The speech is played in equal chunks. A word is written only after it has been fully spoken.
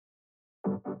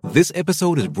This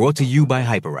episode is brought to you by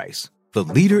Hyperice, the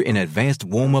leader in advanced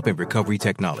warm-up and recovery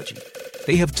technology.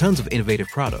 They have tons of innovative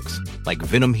products, like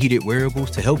Venom-heated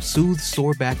wearables to help soothe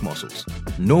sore back muscles,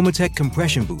 Normatec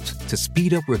compression boots to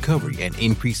speed up recovery and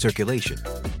increase circulation,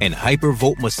 and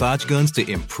Hypervolt massage guns to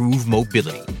improve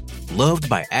mobility. Loved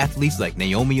by athletes like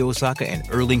Naomi Osaka and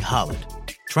Erling Haaland.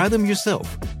 Try them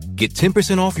yourself. Get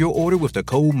 10% off your order with the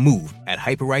code MOVE at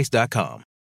hyperice.com.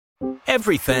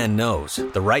 Every fan knows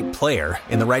the right player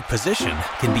in the right position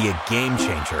can be a game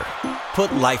changer.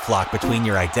 Put LifeLock between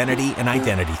your identity and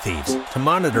identity thieves to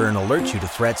monitor and alert you to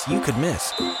threats you could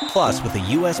miss. Plus, with a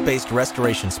U.S.-based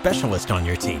restoration specialist on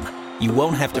your team, you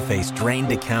won't have to face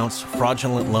drained accounts,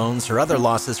 fraudulent loans, or other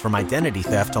losses from identity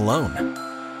theft alone.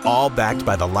 All backed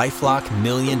by the LifeLock $1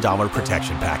 Million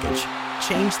Protection Package.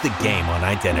 Change the game on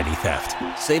identity theft.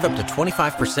 Save up to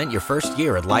 25% your first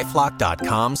year at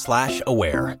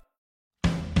LifeLock.com/aware.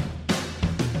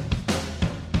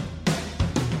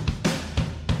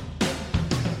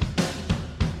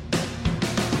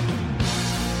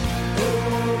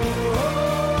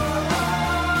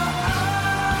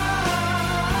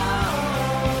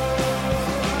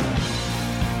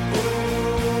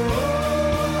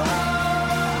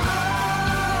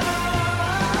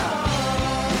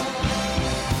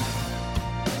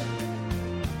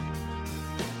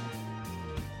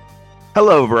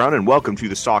 Hello, everyone, and welcome to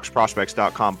the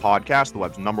SoxProspects.com podcast, the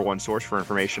web's number one source for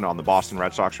information on the Boston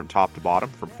Red Sox from top to bottom,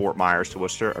 from Fort Myers to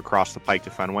Worcester, across the Pike to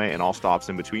Fenway, and all stops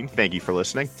in between. Thank you for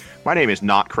listening. My name is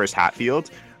not Chris Hatfield.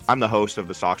 I'm the host of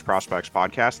the Sox Prospects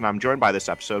podcast, and I'm joined by this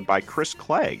episode by Chris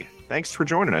Clegg. Thanks for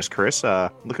joining us, Chris.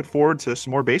 Looking forward to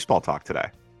some more baseball talk today.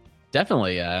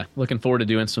 Definitely. Looking forward to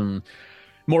doing some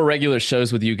more regular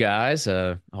shows with you guys.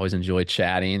 Always enjoy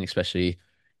chatting, especially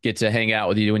get to hang out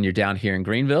with you when you're down here in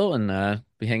Greenville, and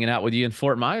be hanging out with you in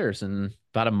Fort Myers in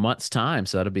about a month's time.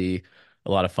 So that'll be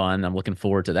a lot of fun. I'm looking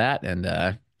forward to that,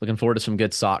 and looking forward to some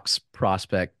good Sox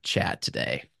prospect chat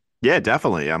today. Yeah,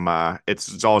 definitely.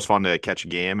 It's always fun to catch a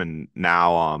game, and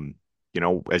now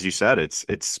as you said,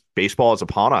 it's baseball is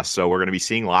upon us, so we're going to be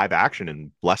seeing live action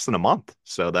in less than a month.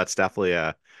 So that's definitely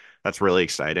that's really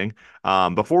exciting.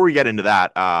 Before we get into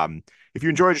that, if you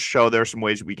enjoyed the show, there are some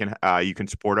ways you can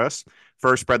support us.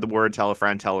 First, spread the word, tell a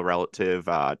friend, tell a relative,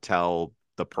 tell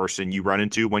the person you run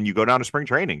into when you go down to spring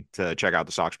training to check out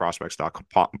the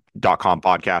SoxProspects.com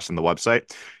podcast and the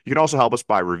website. You can also help us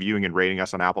by reviewing and rating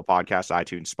us on Apple Podcasts,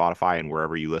 iTunes, Spotify, and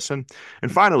wherever you listen.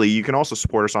 And finally, you can also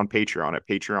support us on Patreon at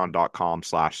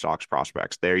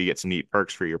patreon.com/SoxProspects. There you get some neat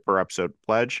perks for your per episode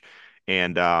pledge.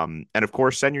 And of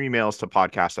course, send your emails to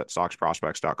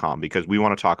podcast@SoxProspects.com because we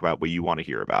want to talk about what you want to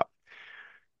hear about.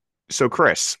 So,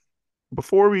 Chris,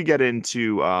 before we get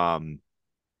into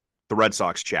the Red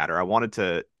Sox chatter, I wanted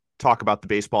to talk about the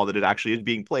baseball that it actually is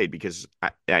being played, because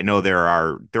I know there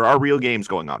are real games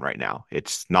going on right now.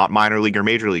 It's not minor league or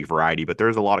major league variety, but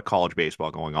there's a lot of college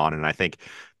baseball going on, and I think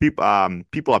people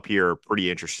up here are pretty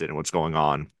interested in what's going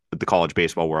on with the college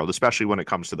baseball world, especially when it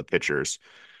comes to the pitchers,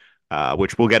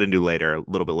 which we'll get into later, a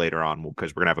little bit later on,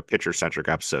 because we're gonna have a pitcher-centric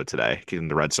episode today.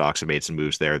 The Red Sox have made some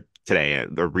moves there today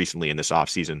or recently in this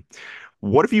offseason.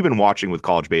 What have you been watching with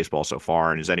college baseball so far,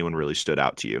 and has anyone really stood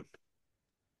out to you?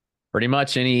 Pretty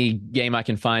much any game I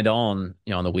can find on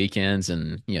the weekends,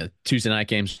 and Tuesday night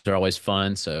games are always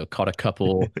fun. So caught a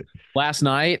couple last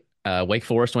night. Wake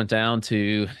Forest went down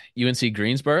to UNC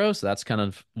Greensboro, so that's kind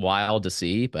of wild to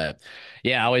see. But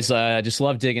yeah, I always just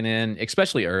love digging in,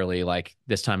 especially early, like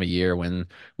this time of year when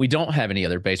we don't have any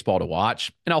other baseball to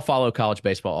watch. And I'll follow college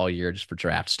baseball all year just for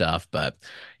draft stuff. But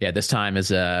yeah, this time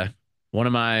is one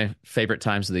of my favorite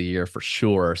times of the year for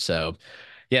sure. So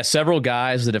yeah, several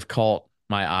guys that have caught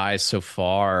my eyes so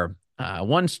far.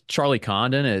 One's Charlie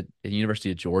Condon at the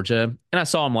University of Georgia, and I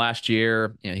saw him last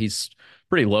year. He's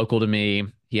pretty local to me.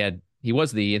 He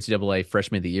was the NCAA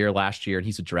Freshman of the Year last year, and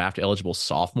he's a draft eligible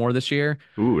sophomore this year.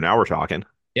 Ooh, now we're talking.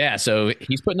 Yeah, so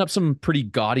he's putting up some pretty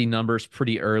gaudy numbers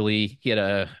pretty early. He had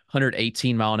a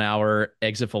 118 mile an hour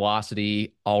exit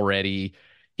velocity already.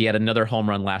 He had another home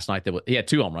run last night. He had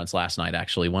two home runs last night,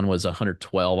 actually. One was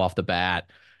 112 off the bat.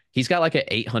 He's got like an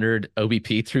 800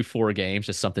 OBP through 4 games,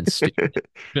 just something stupid.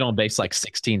 Been on base like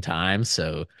 16 times.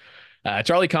 So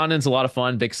Charlie Condon's a lot of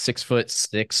fun. Big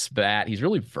 6'6" bat. He's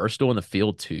really versatile in the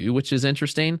field too, which is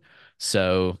interesting.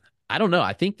 So I don't know.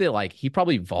 I think that he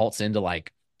probably vaults into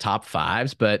top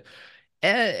fives, but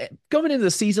going into the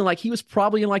season, he was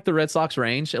probably in the Red Sox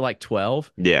range at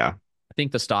 12. Yeah. I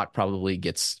think the stock probably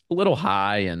gets a little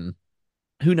high, and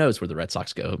who knows where the Red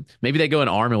Sox go? Maybe they go an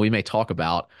arm, and we may talk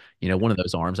about, one of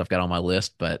those arms I've got on my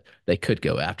list, but they could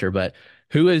go after. But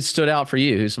who has stood out for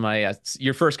you? Who's somebody?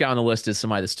 Your first guy on the list is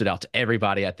somebody that stood out to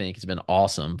everybody. I think has been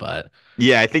awesome. But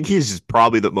Yeah, I think he's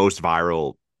probably the most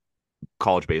viral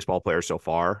college baseball player so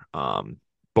far.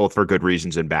 Both for good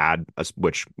reasons and bad,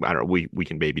 which I don't know, we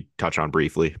can maybe touch on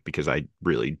briefly because I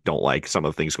really don't like some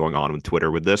of the things going on with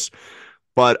Twitter with this.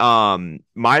 But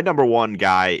my number one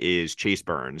guy is Chase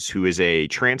Burns, who is a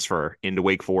transfer into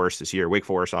Wake Forest this year. Wake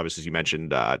Forest, obviously, as you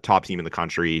mentioned, top team in the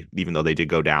country, even though they did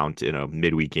go down to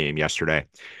midweek game yesterday.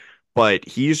 But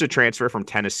he's a transfer from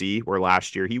Tennessee, where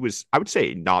last year he was, I would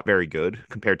say, not very good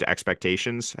compared to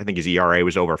expectations. I think his ERA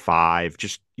was over 5.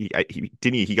 Just he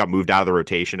got moved out of the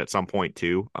rotation at some point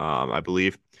too, I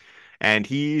believe. And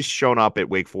he's shown up at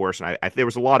Wake Forest, and there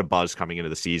was a lot of buzz coming into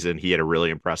the season. He had a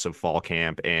really impressive fall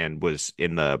camp and was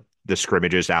in the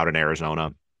scrimmages out in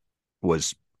Arizona,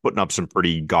 was putting up some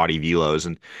pretty gaudy velos,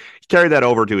 and he carried that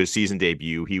over to his season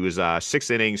debut. He was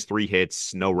 6 innings, 3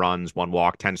 hits, no runs, 1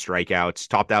 walk, 10 strikeouts,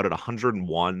 topped out at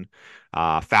 101.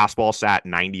 Fastball sat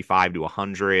 95 to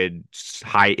 100,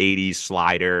 high 80s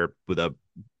slider with a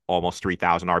almost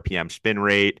 3,000 RPM spin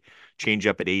rate,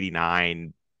 changeup at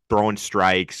 89, throwing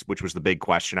strikes, which was the big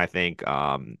question, I think,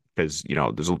 because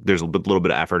there's a little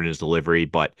bit of effort in his delivery,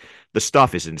 but the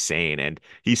stuff is insane. And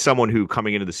he's someone who,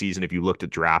 coming into the season, if you looked at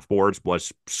draft boards,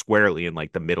 was squarely in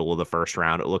like the middle of the first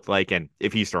round, it looked like. And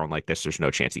if he's throwing like this, there's no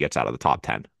chance he gets out of the top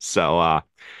 10. So,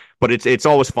 but it's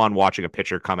always fun watching a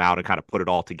pitcher come out and kind of put it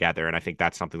all together. And I think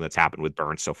that's something that's happened with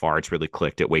Burns so far. It's really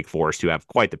clicked at Wake Forest, who have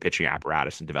quite the pitching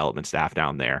apparatus and development staff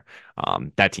down there.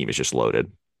 That team is just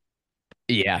loaded.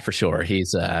 yeah, for sure,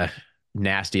 he's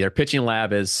nasty. Their pitching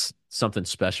lab is something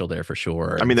special there for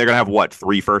sure. I mean, they're gonna have what,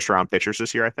 3 first round pitchers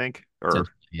this year, I think, or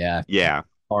Yeah, yeah,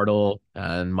 Arnold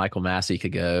and Michael Massey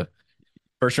could go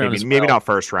first round maybe as maybe well. not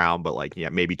first round, but like yeah,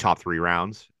 maybe top 3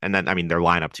 rounds. And then I mean, their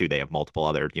lineup too, they have multiple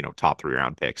other top 3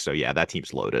 round picks. So yeah, that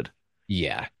team's loaded.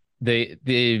 Yeah. The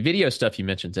video stuff you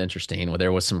mentioned is interesting. Where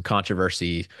there was some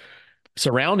controversy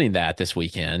surrounding that this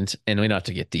weekend, and we don't have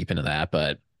to get deep into that,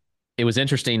 but it was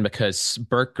interesting because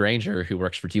Burke Granger, who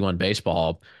works for D1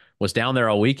 Baseball, was down there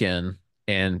all weekend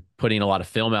and putting a lot of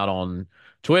film out on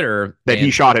Twitter. That he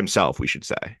And shot himself, we should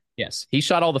say. yes, he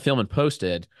shot all the film and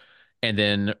posted. And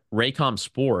then Raycom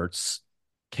Sports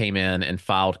came in and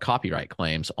filed copyright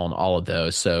claims on all of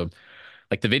those. So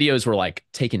like the videos were like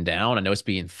taken down. I know it's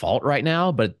being fault right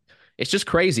now, but it's just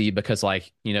crazy because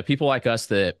like, people like us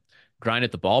that grind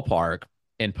at the ballpark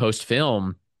and post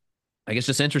film, like it's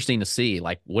just interesting to see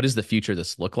like what does the future of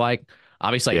this look like?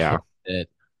 Obviously, I Yeah. hope that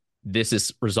this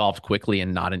is resolved quickly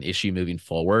and not an issue moving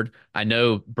forward. I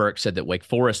know Burke said that Wake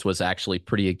Forest was actually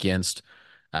pretty against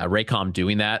Raycom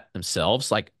doing that themselves.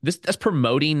 Like that's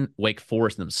promoting Wake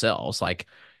Forest themselves. Like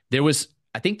there was,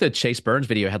 I think the Chase Burns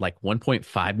video had like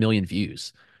 1.5 million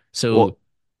views. So Well,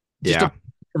 just yeah. a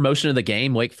promotion of the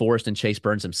game, Wake Forest and Chase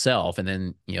Burns himself, and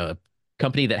then a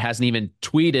company that hasn't even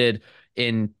tweeted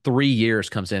in 3 years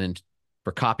comes in and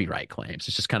for copyright claims.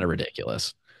 It's just kind of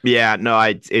ridiculous. Yeah, no,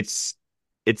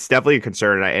 it's definitely a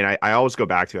concern, and I always go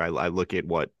back to I look at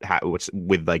what's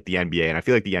with like the NBA, and I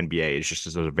feel like the NBA is just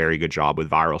does a very good job with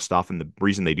viral stuff, and the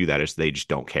reason they do that is they just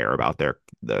don't care about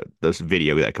this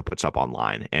video that could puts up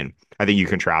online, and I think you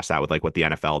contrast that with like what the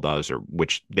NFL does, or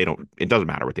which they don't. It doesn't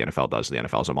matter what the NFL does. The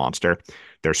NFL is a monster.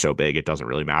 They're so big, it doesn't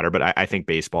really matter. But I think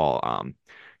baseball,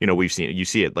 you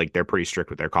see it like they're pretty strict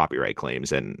with their copyright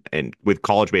claims, and with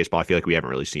college baseball, I feel like we haven't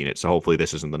really seen it. So hopefully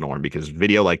this isn't the norm because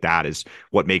video like that is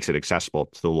what makes it accessible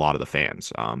to a lot of the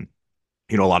fans. A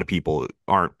lot of people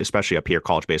aren't, especially up here,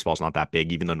 college baseball is not that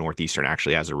big, even though Northeastern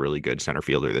actually has a really good center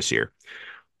fielder this year.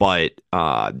 But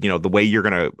the way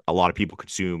a lot of people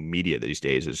consume media these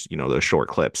days is, those short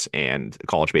clips, and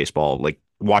college baseball, like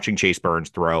watching Chase Burns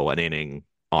throw an inning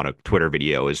on a Twitter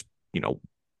video is,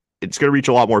 it's going to reach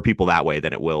a lot more people that way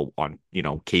than it will on,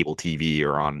 cable TV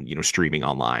or on, streaming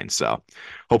online. So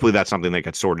hopefully that's something that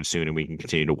gets sorted soon and we can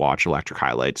continue to watch electric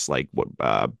highlights like what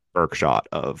Burke shot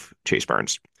of Chase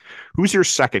Burns. Who's your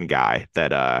second guy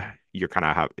that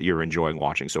you're enjoying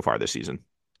watching so far this season?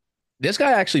 This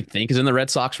guy I actually think is in the Red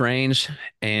Sox range,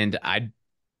 and I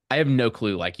have no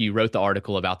clue. Like you wrote the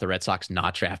article about the Red Sox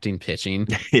not drafting pitching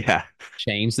Yeah.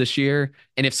 change this year,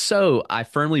 and if so, I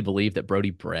firmly believe that Brody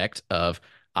Brecht of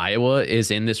Iowa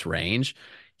is in this range.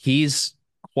 He's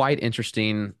quite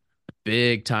interesting,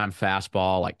 big time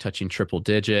fastball, like touching triple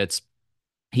digits.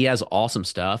 He has awesome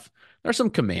stuff. There's some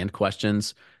command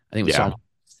questions. I think we saw Yeah. him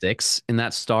 6 in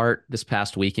that start this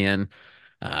past weekend.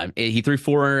 He threw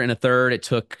four and a third. It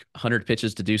took 100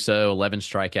 pitches to do so, 11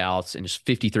 strikeouts, and just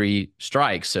 53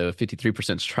 strikes. So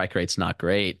 53% strike rate's not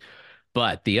great.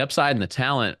 But the upside and the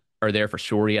talent are there for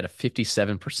sure. He had a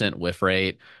 57% whiff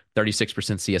rate, 36%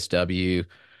 CSW,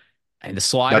 and the That's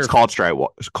slider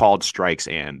called strikes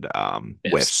and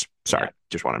is, whiffs. yeah, Sorry,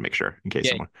 just want to make sure in case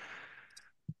yeah, someone.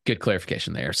 good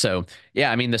clarification there. So,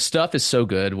 yeah, I mean, the stuff is so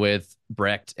good with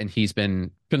Brecht, and he's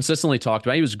been consistently talked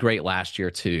about. He was great last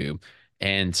year, too.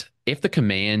 And if the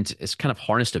command is kind of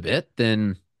harnessed a bit,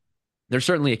 then there's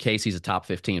certainly a case he's a top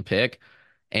 15 pick.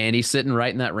 And he's sitting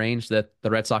right in that range that the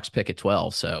Red Sox pick at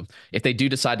 12. So if they do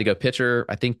decide to go pitcher,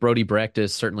 I think Brody Brecht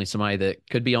is certainly somebody that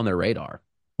could be on their radar.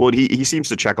 Well, he seems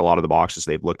to check a lot of the boxes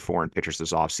they've looked for in pitchers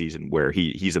this offseason, where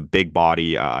he's a big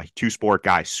body, two-sport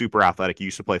guy, super athletic. He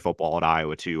used to play football at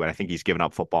Iowa too, and I think he's given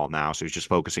up football now, so he's just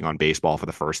focusing on baseball for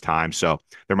the first time. So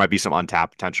there might be some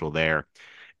untapped potential there.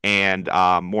 And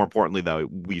more importantly, though,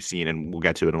 we've seen, and we'll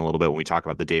get to it in a little bit when we talk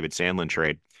about the David Sandlin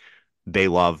trade, they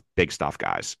love big stuff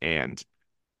guys, and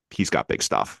he's got big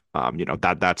stuff.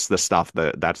 That's the stuff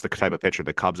that's the type of pitcher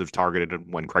the Cubs have targeted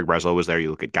when Craig Breslow was there. You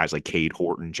look at guys like Cade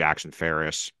Horton, Jackson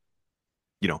Ferris.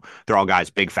 They're all guys,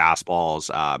 big fastballs,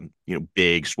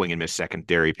 big swing and miss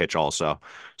secondary pitch also.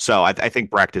 So I think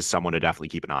Brecht is someone to definitely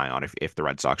keep an eye on if the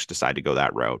Red Sox decide to go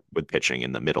that route with pitching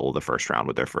in the middle of the first round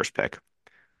with their first pick.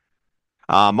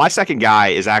 My second guy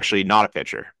is actually not a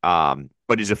pitcher,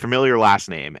 but he's a familiar last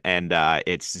name, and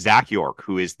it's Zach York,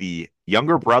 who is the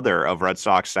younger brother of Red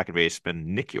Sox second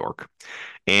baseman Nick York.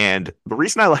 And the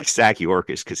reason I like Zach York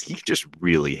is because he just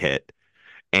really hit.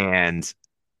 And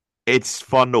it's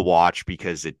fun to watch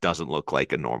because it doesn't look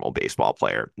like a normal baseball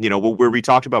player. Where we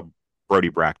talked about Brody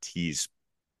Brecht, he's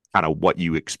kind of what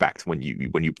you expect when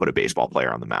you put a baseball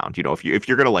player on the mound. If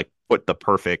you're gonna like put the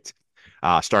perfect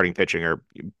starting pitching or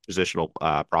positional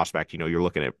prospect, you're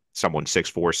looking at someone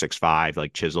 6'4", 6'5",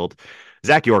 like chiseled.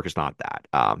 Zach York is not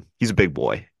that. He's a big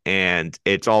boy, and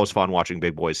it's always fun watching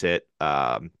big boys hit.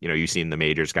 You've seen the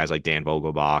majors, guys like Dan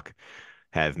Vogelbach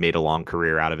have made a long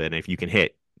career out of it. And if you can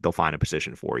hit, they'll find a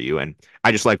position for you. And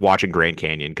I just like watching Grand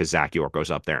Canyon because Zach York goes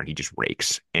up there and he just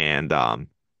rakes. And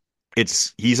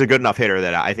he's a good enough hitter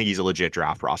that I think he's a legit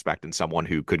draft prospect and someone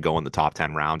who could go in the top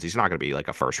 10 rounds. He's not going to be like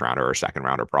a first rounder or a second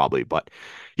rounder probably, but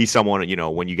he's someone,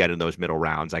 when you get in those middle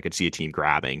rounds, I could see a team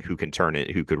grabbing who can turn it,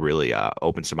 who could really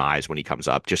open some eyes when he comes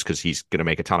up just because he's going to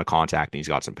make a ton of contact and he's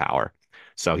got some power.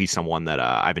 So he's someone that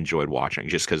I've enjoyed watching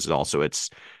just because also it's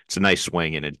a nice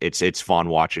swing and it's fun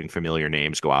watching familiar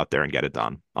names go out there and get it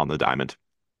done on the diamond.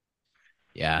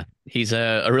 Yeah, he's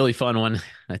a really fun one.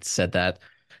 I said that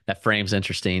frame's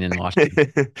interesting and watching.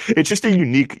 It's just a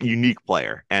unique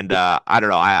player, and I don't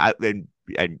know.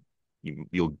 And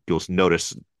you'll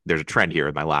notice there's a trend here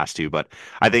in my last two, but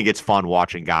I think it's fun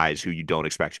watching guys who you don't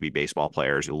expect to be baseball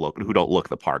players who don't look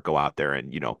the part go out there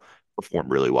and perform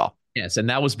really well. Yes, and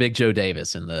that was Big Joe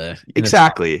Davis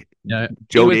Exactly.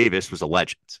 Joe was, Davis was a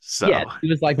legend. So yeah, he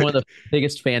was like one of the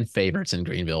biggest fan favorites in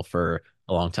Greenville for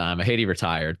a long time. I hate he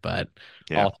retired, but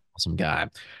yeah. awesome guy.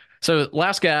 So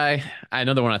last guy,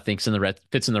 another one I think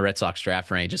fits in the Red Sox draft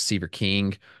range is Seaver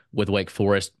King with Wake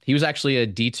Forest. He was actually a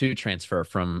D2 transfer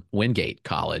from Wingate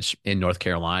College in North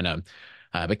Carolina.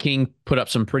 But King put up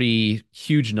some pretty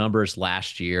huge numbers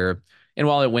last year. And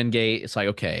while at Wingate, it's like,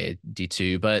 okay,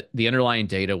 D2, but the underlying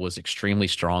data was extremely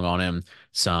strong on him.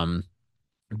 Some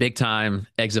big time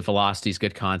exit velocities,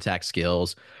 good contact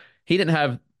skills. He didn't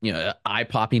have, eye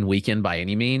popping weekend by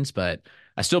any means, but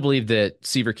I still believe that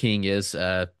Seaver King is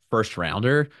a first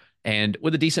rounder. And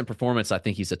with a decent performance, I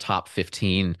think he's a top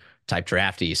 15 type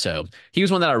drafty. So he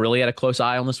was one that I really had a close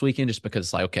eye on this weekend just because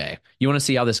it's like, okay, you want to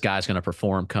see how this guy's going to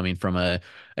perform coming from a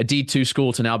D2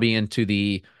 school to now be into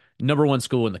the number one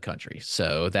school in the country.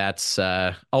 So that's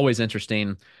always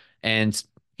interesting. And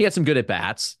he had some good at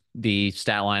bats. The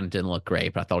stat line didn't look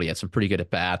great, but I thought he had some pretty good at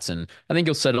bats, and I think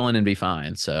he'll settle in and be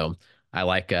fine. So I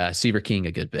like Seaver King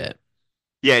a good bit.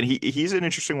 Yeah, and he's an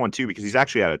interesting one too because he's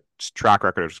actually had a track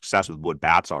record of success with wood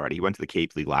bats already. He went to the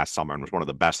Cape League last summer and was one of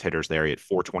the best hitters there. He had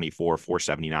 424,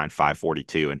 479,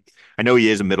 542. And I know he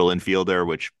is a middle infielder,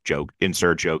 which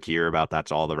insert joke here about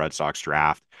that's all the Red Sox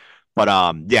draft. But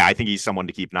yeah, I think he's someone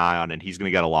to keep an eye on, and he's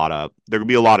going to get there will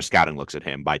be a lot of scouting looks at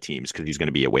him by teams because he's going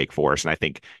to be at Wake Forest. And I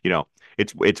think,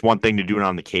 it's one thing to do it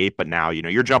on the Cape, but now,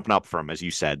 you're jumping up from, as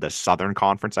you said, the Southern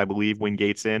Conference, I believe,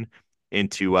 Wingate's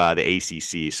into the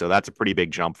ACC. So that's a pretty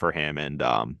big jump for him. And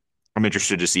I'm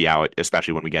interested to see how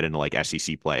especially when we get into like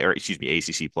SEC play, or excuse me,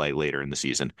 ACC play later in the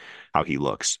season, how he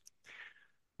looks.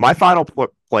 My final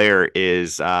player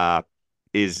is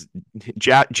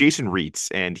Jason Reitz,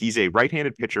 and he's a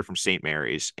right-handed pitcher from St.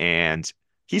 Mary's, and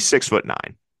he's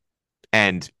 6'9".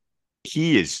 And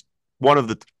he is one of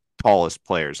the tallest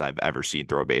players I've ever seen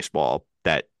throw a baseball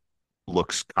that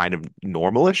looks kind of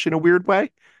normalish in a weird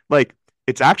way. Like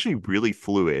it's actually really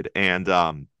fluid. And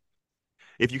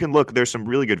if you can look, there's some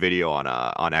really good video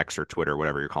on X or Twitter,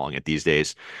 whatever you're calling it these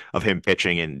days, of him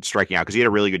pitching and striking out because he had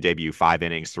a really good debut, 5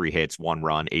 innings, 3 hits, 1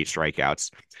 run, 8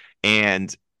 strikeouts.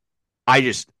 And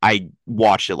I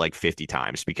watched it like 50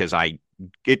 times because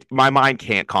my mind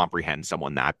can't comprehend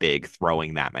someone that big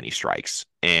throwing that many strikes.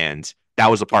 And that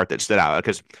was the part that stood out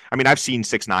because I mean I've seen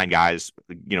 6'9" guys,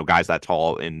 guys that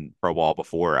tall in pro ball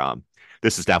before.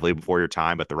 This is definitely before your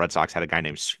time, but the Red Sox had a guy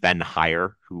named Sven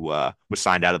Heyer who was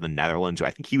signed out of the Netherlands.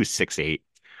 I think he was 6'8",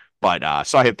 but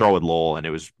saw him throw with Lowell, and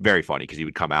it was very funny because he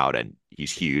would come out and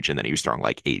he's huge, and then he was throwing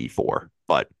like 84.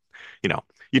 But you know,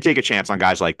 you take a chance on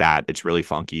guys like that. It's really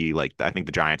funky. Like I think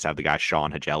the Giants have the guy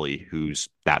Sean Hageli who's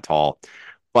that tall.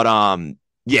 But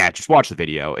yeah, just watch the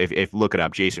video. If look it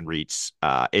up, Jason Reitz,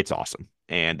 it's awesome.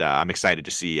 And I'm excited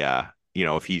to see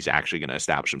if he's actually going to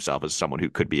establish himself as someone who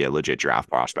could be a legit draft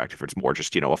prospect if it's more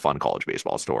just, a fun college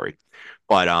baseball story.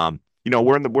 But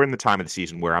we're in the time of the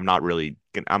season where I'm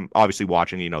obviously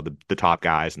watching, the top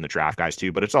guys and the draft guys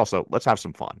too, but it's also let's have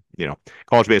some fun.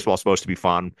 College baseball is supposed to be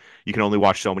fun. You can only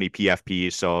watch so many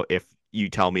PFPs. So if you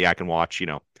tell me I can watch,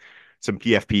 some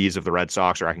PFPs of the Red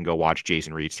Sox or I can go watch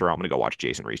Jason Reitz throw, I'm going to go watch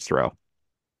Jason Reitz throw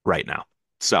right now.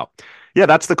 So yeah,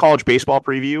 that's the college baseball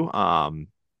preview.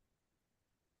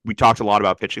 We talked a lot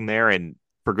about pitching there and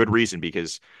for good reason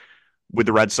because with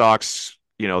the Red Sox,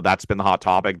 that's been the hot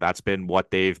topic. That's been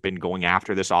what they've been going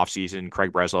after this offseason.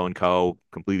 Craig Breslow and co.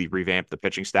 completely revamped the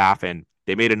pitching staff, and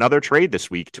they made another trade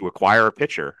this week to acquire a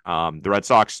pitcher. The Red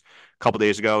Sox, a couple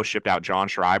days ago, shipped out John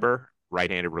Schreiber,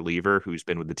 right-handed reliever, who's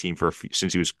been with the team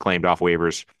since he was claimed off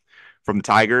waivers from the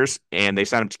Tigers, and they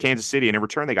sent him to Kansas City. And in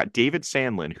return, they got David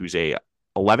Sandlin, who's a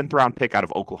 11th round pick out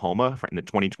of Oklahoma in the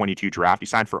 2022 draft. He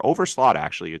signed for over slot,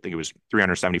 actually. I think it was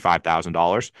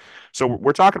 $375,000. So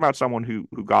we're talking about someone who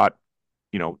got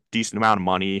decent amount of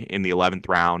money in the 11th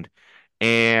round.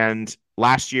 And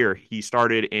last year he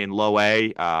started in low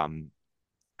A,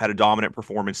 had a dominant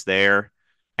performance there.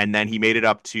 And then he made it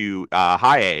up to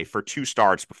high A for 2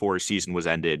 starts before his season was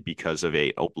ended because of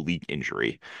a oblique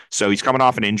injury. So he's coming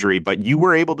off an injury, but you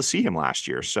were able to see him last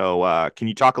year. So can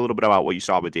you talk a little bit about what you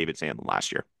saw with David Sandlin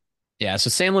last year? Yeah, so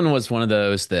Sandlin was one of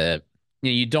those that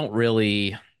you don't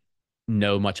really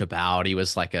know much about. He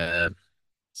was like a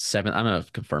seventh, I'm gonna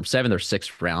confirm, seventh or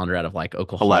sixth rounder out of like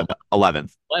Oklahoma.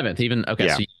 11th. 11th, even okay.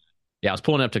 Yeah. So yeah, I was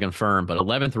pulling up to confirm, but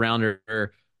 11th rounder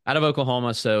out of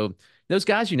Oklahoma. So those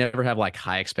guys you never have like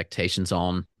high expectations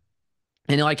on.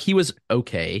 And like he was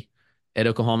okay at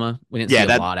Oklahoma. We didn't see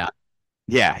a lot out.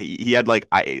 Yeah, he had like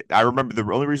I remember the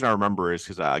only reason I remember is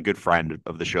because a good friend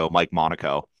of the show, Mike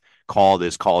Monaco, called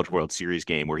his College World Series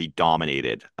game where he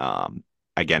dominated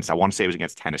against I want to say it was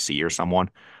against Tennessee or someone,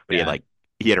 but Yeah.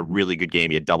 he had a really good game.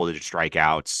 He had double-digit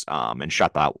strikeouts and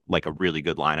shut that like a really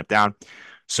good lineup down.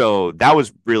 So that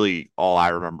was really all I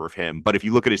remember of him. But if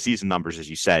you look at his season numbers, as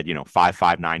you said,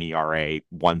 5.59 ERA,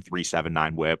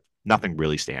 1.379 WHIP, nothing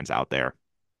really stands out there.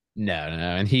 No.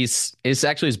 And it's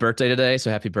actually his birthday today. So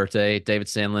happy birthday, David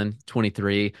Sandlin,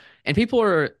 23. And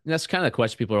that's kind of the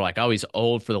question. People are like, oh, he's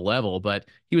old for the level, but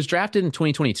he was drafted in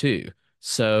 2022.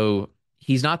 So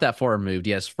he's not that far removed.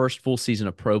 He has first full season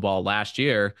of pro ball last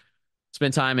year,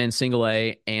 spent time in single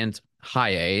A and high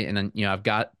A. And then, I've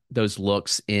got those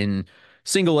looks in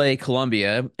single A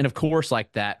Columbia. And of course,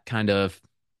 like that kind of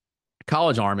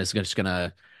college arm is just going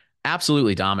to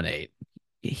absolutely dominate.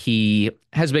 He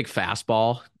has a big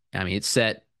fastball. I mean, it's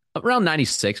set around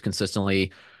 96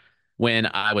 consistently. When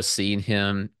I was seeing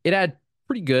him, it had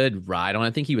pretty good ride on it.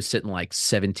 I think he was sitting like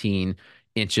 17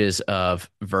 inches of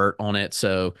vert on it.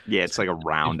 So yeah, it's like a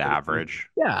round average.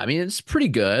 Yeah, I mean, it's pretty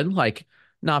good. Like,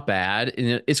 not bad.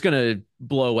 And it's going to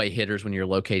blow away hitters when you're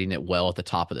locating it well at the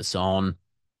top of the zone.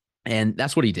 And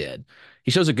that's what he did.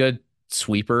 He shows a good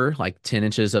sweeper, like 10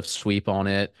 inches of sweep on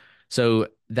it. So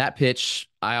that pitch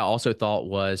I also thought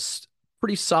was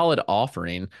pretty solid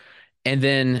offering. And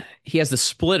then he has the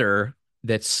splitter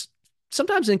that's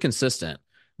sometimes inconsistent,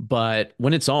 but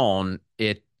when it's on,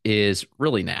 it is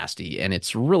really nasty and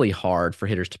it's really hard for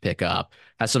hitters to pick up.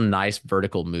 Has some nice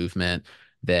vertical movement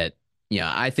that,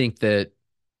 I think that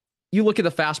you look at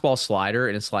the fastball slider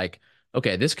and it's like,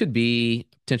 okay, this could be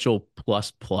potential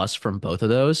plus plus from both of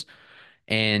those.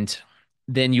 And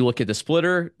then you look at the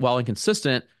splitter, while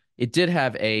inconsistent, it did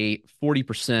have a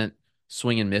 40%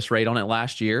 swing and miss rate on it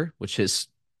last year, which is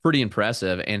pretty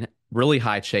impressive and really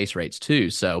high chase rates too.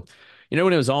 So,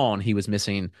 when it was on, he was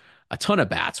missing a ton of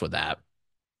bats with that.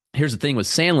 Here's the thing with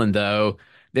Sandlin, though,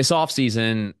 this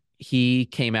offseason, he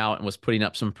came out and was putting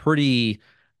up some pretty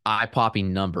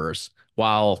eye-popping numbers.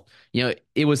 While,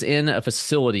 it was in a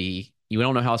facility, you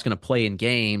don't know how it's going to play in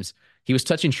games. He was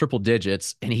touching triple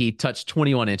digits and he touched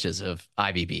 21 inches of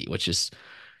IVB, which is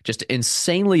just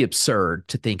insanely absurd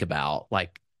to think about,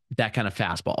 like that kind of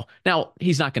fastball. Now,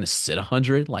 he's not going to sit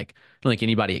 100. Like, I don't think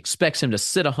anybody expects him to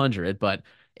sit 100, but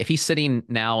if he's sitting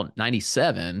now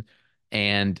 97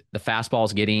 and the fastball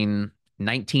is getting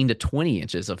 19 to 20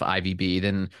 inches of IVB,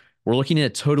 then we're looking at a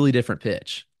totally different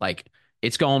pitch. Like,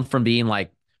 it's gone from being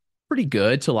like pretty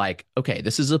good to like, okay,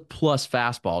 this is a plus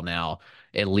fastball now,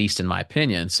 at least in my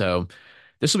opinion. So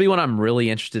this will be when I'm really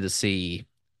interested to see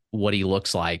what he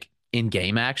looks like in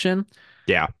game action.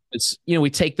 Yeah. It's, we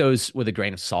take those with a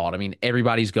grain of salt. I mean,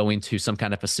 everybody's going to some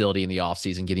kind of facility in the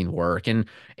offseason getting work. And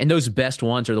those best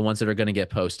ones are the ones that are going to get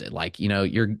posted. Like,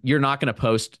 you're not going to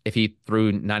post if he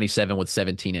threw 97 with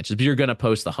 17 inches, but you're going to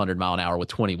post the 100-mile-an-hour with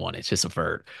 21 inches of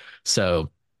vert.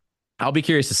 So I'll be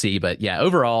curious to see. But yeah,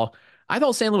 overall, I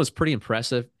thought Sandlin was pretty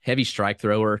impressive. Heavy strike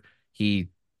thrower. He,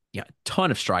 a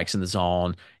ton of strikes in the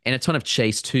zone and a ton of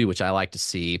chase too, which I like to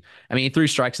see. I mean, he threw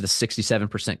strikes at a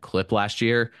 67% clip last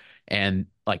year, and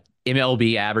like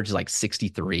MLB average is like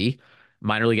 63.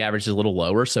 Minor league average is a little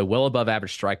lower, so well above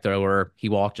average strike thrower. He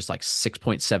walked just like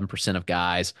 6.7% of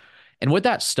guys. And with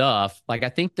that stuff, like I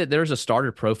think that there's a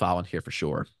starter profile in here for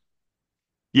sure.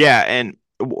 Yeah, and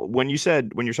when you're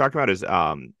talking about his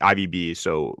IVB,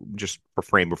 so just for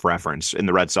frame of reference, in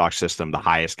the Red Sox system, the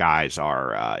highest guys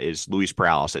are is Luis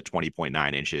Perales at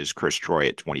 20.9 inches, Chris Troy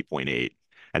at 20.8,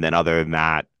 and then other than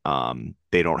that,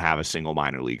 they don't have a single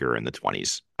minor leaguer in the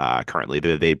 20s currently.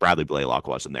 They Bradley Blaylock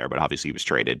wasn't there, but obviously he was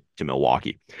traded to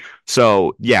Milwaukee.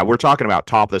 So yeah, we're talking about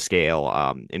top of the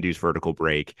scale induced vertical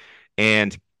break,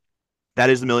 and that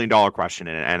is the $1 million question.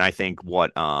 And I think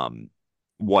what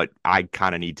I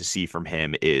kind of need to see from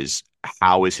him is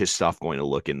how is his stuff going to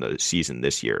look in the season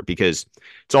this year? Because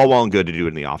it's all well and good to do it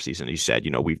in the offseason. He said,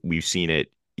 we've seen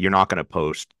it. You're not going to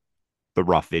post the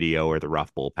rough video or the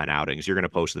rough bullpen outings. You're going to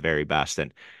post the very best.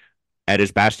 And at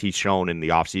his best, he's shown in the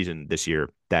offseason this year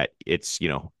that it's,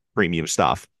 premium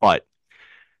stuff. But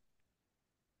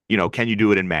can you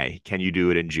do it in May? Can you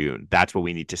do it in June? That's what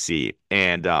we need to see.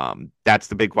 And that's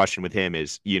the big question with him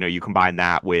is, you combine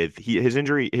that with his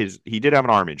injury, he did have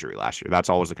an arm injury last year. That's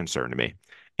always a concern to me.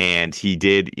 And he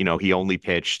did, he only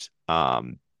pitched,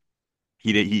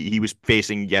 he was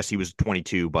facing, yes, he was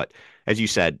 22, but as you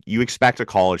said, you expect a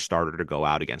college starter to go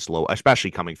out against low, especially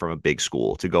coming from a big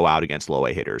school, to go out against low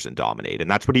A hitters and dominate.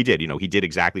 And that's what he did. He did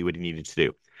exactly what he needed to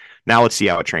do. Now let's see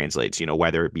how it translates,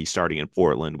 whether it be starting in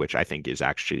Portland, which I think is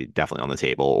actually definitely on the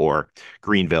table, or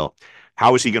Greenville.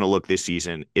 How is he going to look this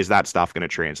season? Is that stuff going to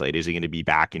translate? Is he going to be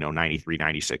back, 93,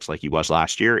 96 like he was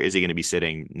last year? Is he going to be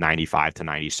sitting 95 to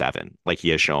 97 like he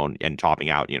has shown and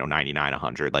topping out, 99,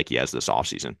 100 like he has this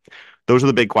offseason? Those are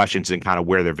the big questions and kind of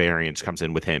where their variance comes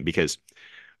in with him, because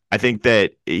I think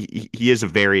that he is a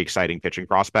very exciting pitching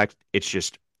prospect. It's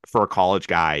just for a college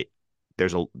guy,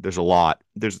 there's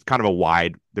kind of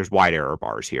wide error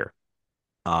bars here.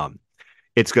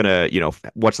 It's gonna,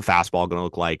 what's the fastball gonna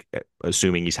look like?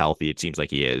 Assuming he's healthy, it seems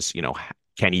like he is.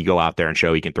 Can he go out there and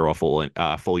show he can throw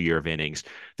a full year of innings,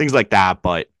 things like that?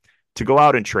 But to go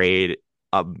out and trade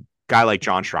a guy like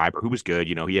John Schreiber, who was good,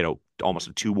 he had almost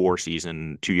a 2-WAR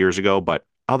season 2 years ago, but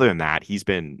other than that, he's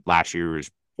been last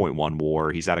year's .1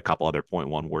 WAR. He's had a couple other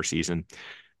 .1 WAR season.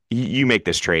 You make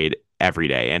this trade every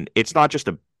day, and it's not just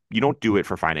you don't do it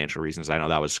for financial reasons. I know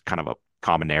that was kind of a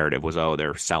common narrative was, oh,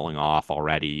 they're selling off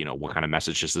already. What kind of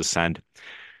message does this send?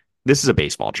 This is a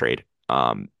baseball trade,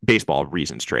 baseball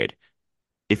reasons trade.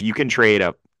 If you can trade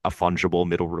a fungible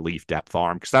middle relief depth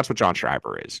arm, because that's what John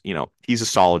Schreiber is, he's a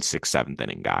solid 6th, 7th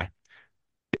inning guy.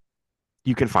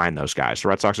 You can find those guys. The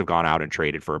Red Sox have gone out and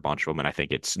traded for a bunch of them, and I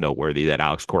think it's noteworthy that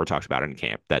Alex Cora talks about it in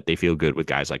camp, that they feel good with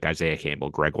guys like Isaiah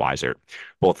Campbell, Greg Weiser,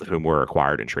 both of whom were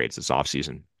acquired in trades this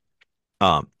offseason.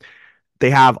 They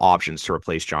have options to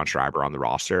replace John Schreiber on the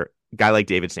roster. A guy like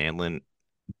David Sandlin,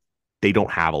 they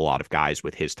don't have a lot of guys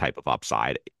with his type of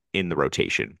upside in the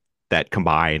rotation that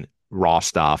combine raw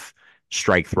stuff,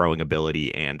 strike throwing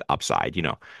ability, and upside.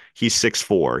 He's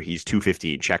 6'4", he's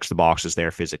 215, checks the boxes there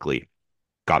physically.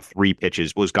 Got 3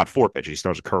 pitches. Well, he's got 4 pitches. He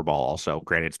throws a curveball also.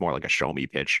 Granted, it's more like a show me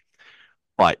pitch,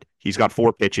 but he's got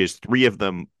 4 pitches. 3 of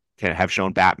them have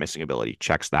shown bat missing ability.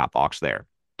 Checks that box there.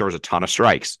 Throws a ton of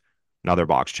strikes. Another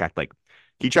box checked. Like,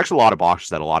 he checks a lot of boxes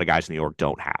that a lot of guys in the org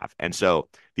don't have. And so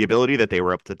the ability that they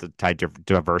were able to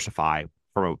diversify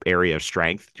from an area of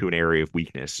strength to an area of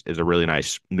weakness is a really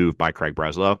nice move by Craig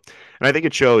Breslow. And I think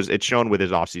it's shown with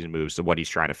his offseason moves to what he's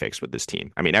trying to fix with this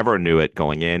team. I mean, everyone knew it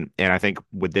going in. And I think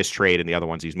with this trade and the other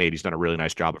ones he's made, he's done a really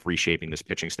nice job of reshaping this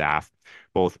pitching staff,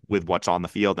 both with what's on the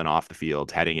field and off the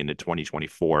field heading into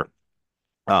 2024.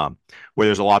 Where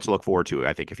there's a lot to look forward to,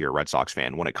 I think, if you're a Red Sox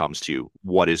fan, when it comes to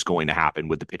what is going to happen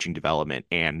with the pitching development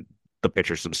and the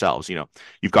pitchers themselves.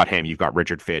 You've got him, you've got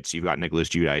Richard Fitz, you've got Nicholas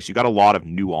Judice, you've got a lot of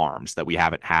new arms that we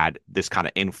haven't had this kind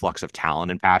of influx of talent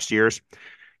in past years.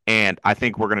 And I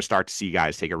think we're going to start to see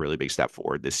guys take a really big step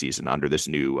forward this season under this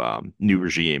new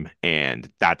regime. And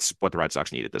that's what the Red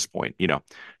Sox need at this point.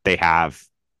 They have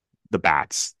the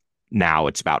bats. Now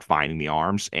it's about finding the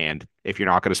arms. And if you're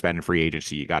not going to spend in free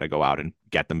agency, you got to go out and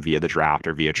get them via the draft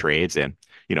or via trades. And,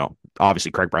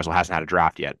 obviously Craig Breslow hasn't had a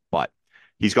draft yet, but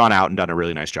he's gone out and done a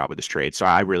really nice job with this trade. So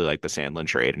I really like the Sandlin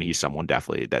trade, and he's someone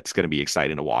definitely that's going to be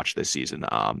exciting to watch this season,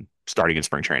 starting in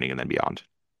spring training and then beyond.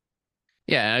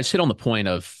 Yeah, I just hit on the point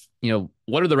of,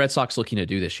 what are the Red Sox looking to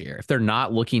do this year? If they're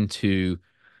not looking to,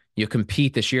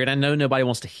 compete this year, and I know nobody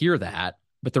wants to hear that,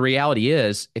 but the reality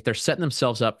is if they're setting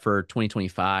themselves up for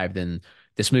 2025, then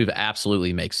this move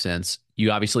absolutely makes sense. You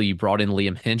brought in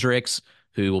Liam Hendriks,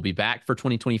 who will be back for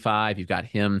 2025. You've got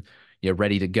him,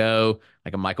 ready to go,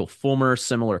 like a Michael Fulmer,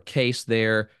 similar case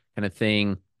there kind of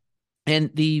thing. And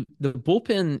the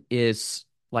bullpen is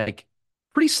like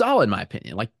pretty solid, in my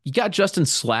opinion. Like you got Justin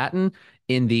Slatton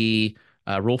in the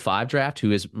Rule 5 draft,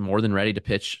 who is more than ready to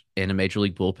pitch in a major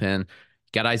league bullpen.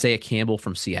 Got Isaiah Campbell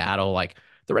from Seattle. Like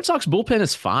the Red Sox bullpen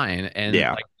is fine. And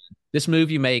like this move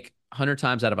you make 100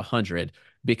 times out of 100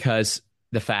 because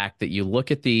the fact that you look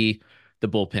at the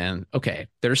bullpen, okay,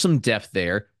 there's some depth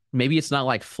there. Maybe it's not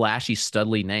like flashy,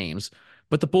 studly names,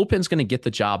 but the bullpen's going to get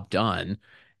the job done.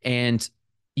 And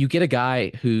you get a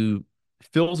guy who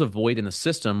fills a void in the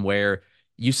system where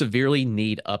you severely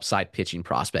need upside pitching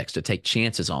prospects to take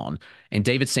chances on. And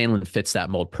David Sandlin fits that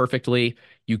mold perfectly.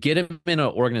 You get him in an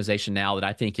organization now that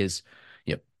I think is,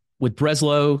 with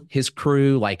Breslow, his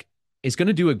crew, like, is going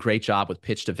to do a great job with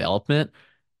pitch development.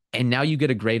 And now you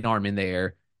get a great arm in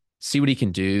there, see what he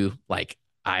can do. Like,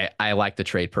 I like the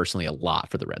trade personally a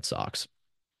lot for the Red Sox.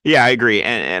 Yeah, I agree.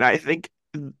 And I think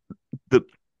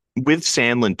with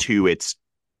Sandlin too, it's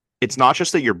not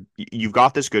just that you've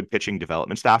got this good pitching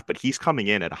development staff, but he's coming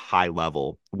in at a high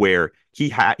level where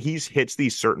he's hits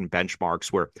these certain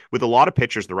benchmarks where with a lot of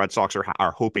pitchers, the Red Sox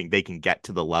are hoping they can get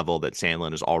to the level that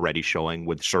Sandlin is already showing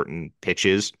with certain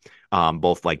pitches,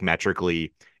 both like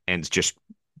metrically and just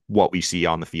what we see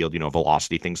on the field,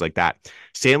 velocity, things like that.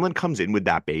 Sandlin comes in with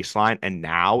that baseline, and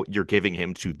now you're giving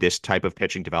him to this type of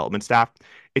pitching development staff.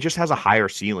 It just has a higher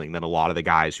ceiling than a lot of the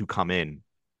guys who come in.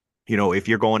 If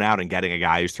you're going out and getting a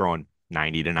guy who's throwing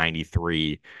 90 to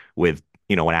 93 with,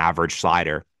 an average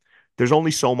slider, there's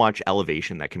only so much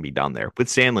elevation that can be done there. With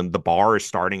Sandlin, the bar is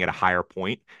starting at a higher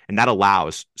point, and that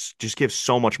just gives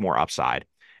so much more upside.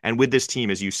 And with this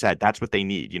team, as you said, that's what they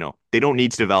need. They don't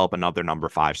need to develop another number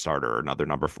 5 starter or another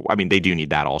number 4. I mean, they do need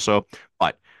that also,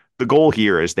 but the goal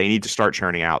here is they need to start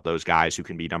churning out those guys who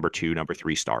can be number 2, number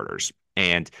 3 starters.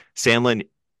 And Sandlin,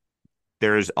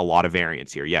 there's a lot of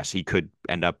variance here. Yes, he could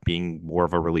end up being more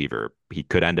of a reliever. He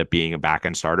could end up being a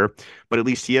back-end starter, but at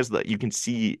least he has you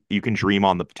can dream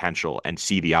on the potential and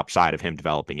see the upside of him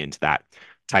developing into that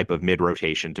type of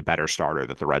mid-rotation to better starter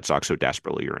that the Red Sox so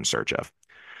desperately are in search of.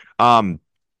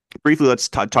 Briefly, let's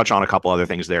touch on a couple other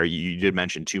things there. You did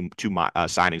mention two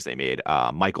signings they made,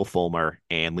 Michael Fulmer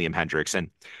and Liam Hendriks. And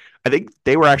I think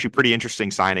they were actually pretty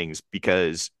interesting signings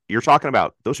because you're talking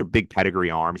about those are big pedigree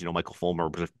arms. Michael Fulmer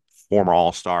was a former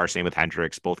All-Star. Same with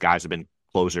Hendriks. Both guys have been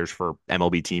closers for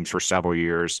MLB teams for several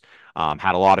years,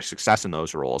 had a lot of success in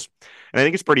those roles. And I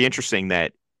think it's pretty interesting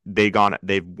that they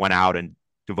went out and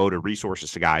devoted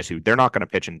resources to guys who they're not going to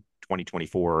pitch in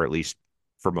 2024, or at least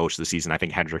for most of the season. I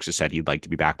think Hendriks has said he'd like to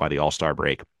be back by the All-Star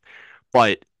break.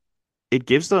 But it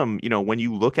gives them, when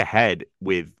you look ahead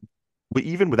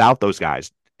even without those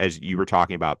guys, as you were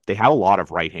talking about, they have a lot of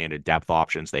right-handed depth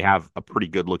options. They have a pretty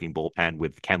good-looking bullpen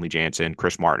with Kenley Jansen,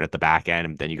 Chris Martin at the back end,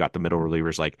 and then you got the middle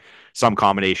relievers like some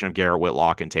combination of Garrett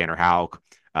Whitlock and Tanner Houck,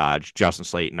 Justin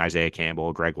Slayton, Isaiah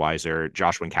Campbell, Greg Weiser,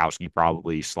 Josh Winkowski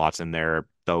probably slots in there,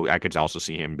 though I could also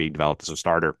see him being developed as a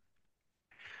starter.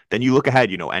 Then you look ahead,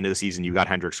 end of the season, you got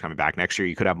Hendriks coming back. Next year,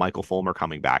 you could have Michael Fulmer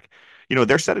coming back.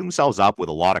 They're setting themselves up with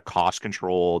a lot of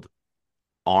cost-controlled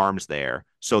arms there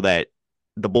so that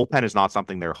the bullpen is not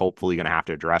something they're hopefully going to have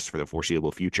to address for the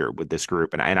foreseeable future with this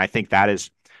group. And I think that's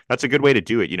a good way to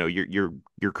do it.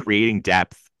 You're creating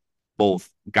depth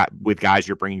with guys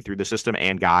you're bringing through the system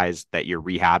and guys that you're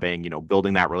rehabbing,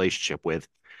 building that relationship with.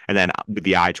 and then with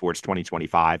the eye towards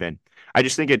 2025. And I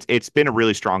just think it's been a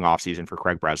really strong offseason for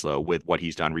Craig Breslow with what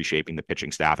he's done reshaping the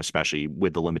pitching staff, especially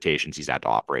with the limitations he's had to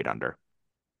operate under.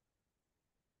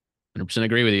 100%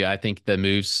 agree with you. I think the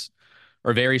moves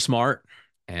are very smart,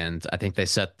 and I think they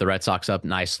set the Red Sox up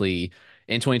nicely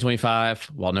in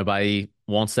 2025. While nobody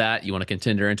wants that, you want a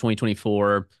contender in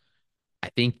 2024. I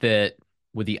think that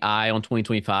with the eye on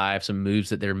 2025, some moves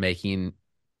that they're making,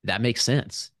 that makes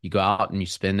sense. You go out and you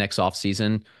spend next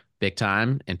offseason big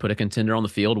time and put a contender on the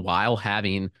field while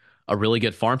having a really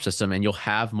good farm system, and you'll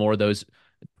have more of those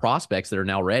prospects that are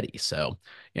now ready. So,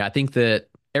 yeah, I think that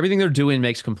everything they're doing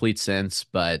makes complete sense,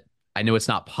 but I know it's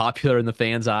not popular in the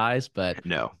fans' eyes, but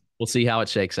No. we'll see how it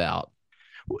shakes out.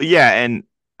 Yeah, and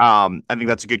I think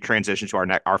that's a good transition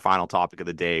to our final topic of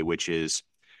the day, which is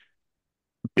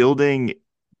building.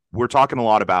 We talked a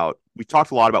lot about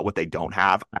what they don't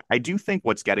have. I do think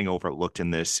what's getting overlooked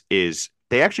in this is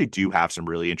they actually do have some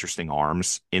really interesting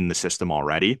arms in the system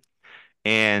already.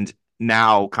 And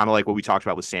now, kind of like what we talked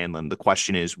about with Sandlin, the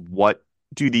question is, what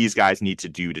do these guys need to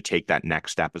do to take that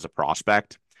next step as a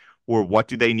prospect? Or what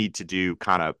do they need to do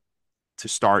kind of to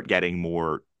start getting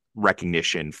more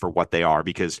recognition for what they are?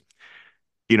 Because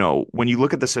when you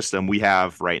look at the system we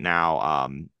have right now,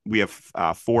 we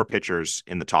have four pitchers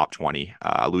in the top 20,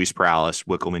 Luis Perales,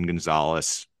 Wickelman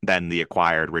Gonzalez, then the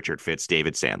acquired Richard Fitz,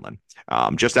 David Sandlin.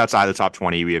 Just outside the top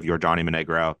 20, we have Yordany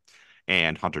Monegro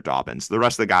and Hunter Dobbins. The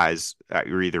rest of the guys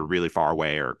are either really far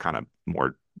away or kind of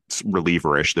more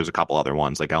relieverish. There's a couple other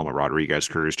ones like Elmer Rodriguez,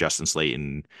 Cruz, Justin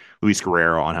Slayton, Luis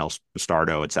Guerrero, Angel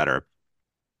Bastardo, etc.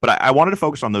 But I wanted to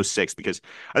focus on those six because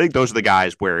I think those are the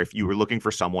guys where if you were looking for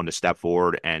someone to step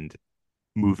forward and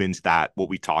move into that, what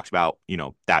we talked about,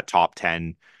 that top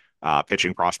 10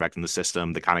 pitching prospect in the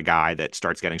system, the kind of guy that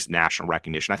starts getting some national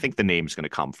recognition, I think the name is going to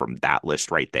come from that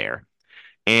list right there.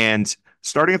 And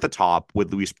starting at the top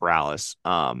with Luis Perales,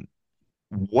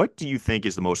 what do you think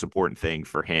is the most important thing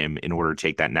for him in order to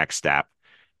take that next step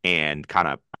and kind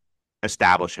of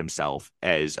establish himself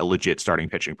as a legit starting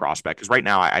pitching prospect? Because right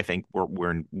now, I think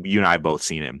you and I have both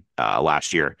seen him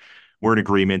last year. We're in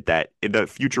agreement that the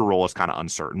future role is kind of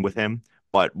uncertain with him.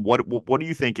 But what do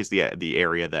you think is the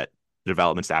area that the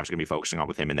development staff is going to be focusing on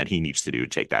with him and that he needs to do to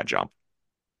take that jump?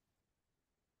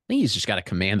 I think he's just got to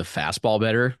command the fastball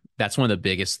better. That's one of the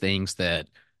biggest things that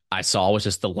I saw was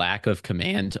just the lack of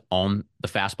command on the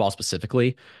fastball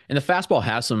specifically. And the fastball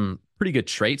has some pretty good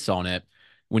traits on it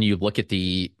when you look at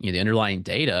the underlying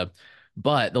data,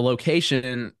 but the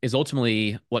location is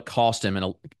ultimately what cost him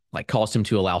and caused him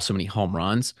to allow so many home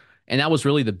runs. And that was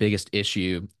really the biggest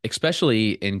issue,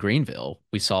 especially in Greenville.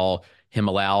 We saw him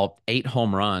allow 8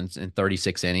 home runs in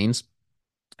 36 innings,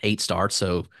 8 starts,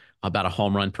 so about a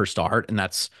home run per start, and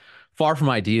that's far from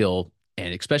ideal.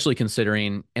 And especially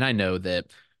considering, and I know that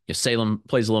Salem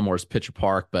plays a little more as pitcher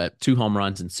park, but 2 home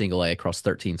runs in single A across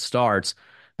 13 starts.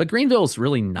 But Greenville is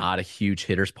really not a huge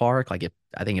hitter's park. I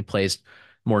think it plays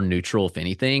more neutral, if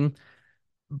anything.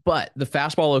 But the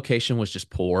fastball location was just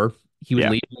poor. He would Yeah.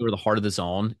 lead over the heart of the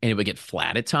zone, and it would get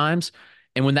flat at times.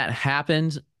 And when that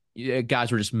happened,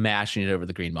 guys were just mashing it over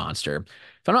the green monster.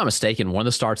 If I'm not mistaken, one of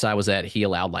the starts I was at, he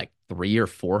allowed like 3 or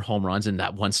 4 home runs in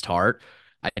that one start.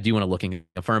 I do want to look and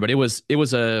confirm, but it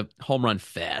was a home run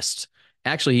fest.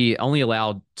 Actually, he only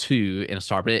allowed 2 in a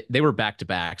start, but they were back to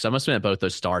back. So I must have been at both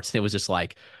those starts. It was just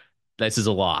like, this is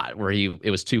a lot where it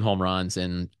was 2 home runs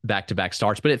in back to back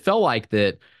starts. But it felt like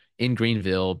that in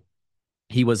Greenville,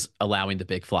 he was allowing the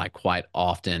big fly quite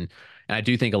often. And I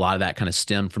do think a lot of that kind of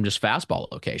stemmed from just fastball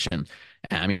location.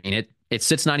 I mean, it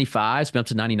sits 95, it's been up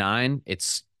to 99.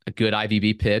 It's a good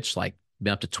IVB pitch, like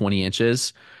been up to 20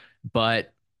 inches.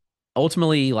 But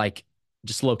ultimately,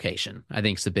 just location, I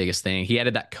think is the biggest thing. He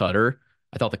added that cutter.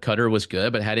 I thought the cutter was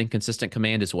good, but had inconsistent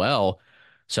command as well.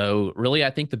 So really, I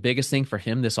think the biggest thing for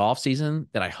him this offseason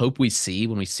that I hope we see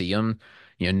when we see him,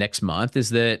 next month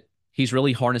is that he's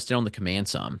really harnessed in on the command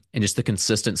some and just the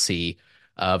consistency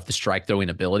of the strike throwing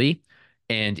ability.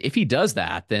 And if he does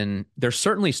that, then there's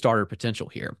certainly starter potential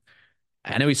here.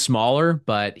 I know he's smaller,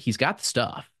 but he's got the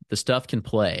stuff. The stuff can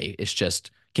play. It's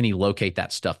just, can he locate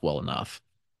that stuff well enough?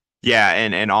 Yeah,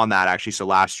 and on that actually, so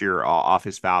last year off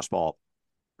his fastball,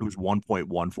 it was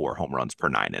 1.14 home runs per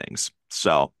 9 innings.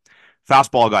 So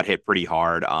fastball got hit pretty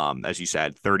hard. As you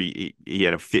said, 30. He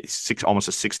had almost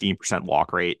a 16%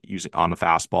 walk rate using on the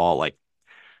fastball. Like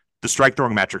the strike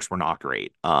throwing metrics were not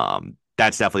great.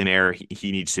 That's definitely an area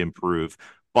he needs to improve.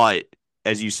 But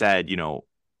as you said,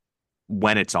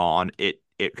 when it's on, it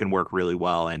can work really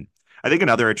well. And I think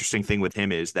another interesting thing with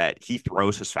him is that he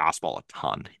throws his fastball a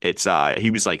ton. It's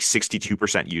he was like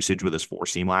 62% usage with his four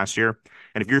seam last year.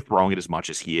 And if you're throwing it as much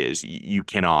as he is, you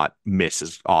cannot miss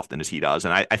as often as he does.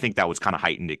 And I think that was kind of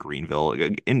heightened at Greenville.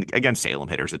 Against Salem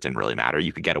hitters, it didn't really matter.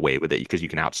 You could get away with it because you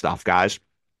can outstuff guys.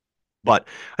 But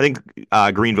I think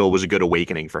Greenville was a good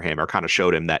awakening for him, or kind of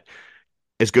showed him that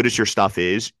as good as your stuff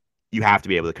is, you have to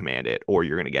be able to command it, or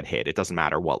you're going to get hit. It doesn't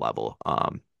matter what level.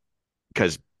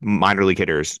 Because minor league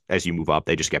hitters, as you move up,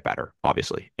 they just get better,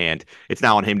 obviously. And it's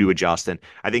now on him to adjust. And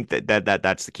I think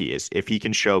that's the key is if he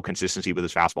can show consistency with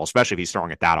his fastball, especially if he's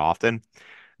throwing it that often,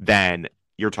 then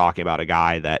you're talking about a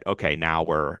guy that, okay, now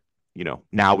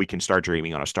now we can start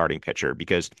dreaming on a starting pitcher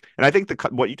and I think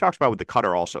what you talked about with the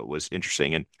cutter also was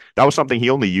interesting. And that was something he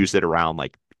only used it around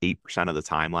like 8% of the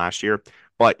time last year,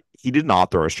 but he did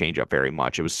not throw his changeup very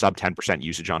much. It was sub 10%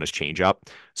 usage on his changeup.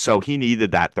 So he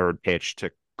needed that third pitch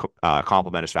to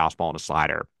complement his fastball and a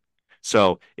slider.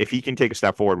 So if he can take a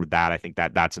step forward with that, I think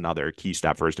that's another key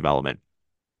step for his development.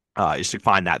 Is to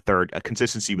find that a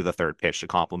consistency with a third pitch to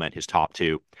complement his top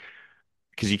two,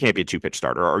 because you can't be a two-pitch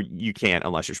starter, or you can't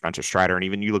unless you're Spencer Strider. And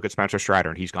even you look at Spencer Strider,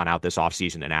 and he's gone out this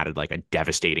offseason and added like a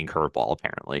devastating curveball,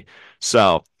 apparently.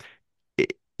 So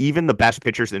even the best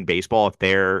pitchers in baseball, if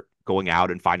they're going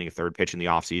out and finding a third pitch in the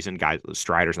offseason, guys,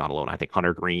 Strider's not alone. I think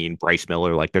Hunter Green, Bryce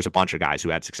Miller, like there's a bunch of guys who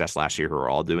had success last year who are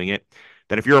all doing it.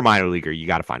 Then if you're a minor leaguer, you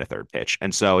got to find a third pitch.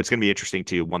 And so it's going to be interesting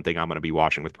too. One thing I'm going to be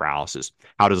watching with Paralysis,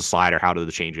 how does a slider, how does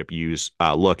the changeup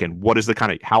look, and what is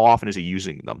how often is he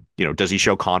using them? Does he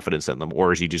show confidence in them,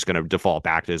 or is he just going to default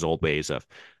back to his old ways of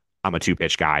I'm a two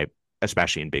pitch guy,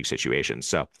 especially in big situations?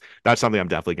 So that's something I'm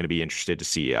definitely going to be interested to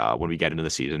see when we get into the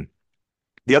season.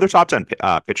 The other top 10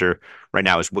 pitcher right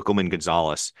now is Wickelman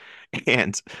Gonzalez.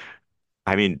 And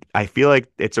I mean, I feel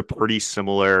like it's a pretty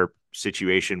similar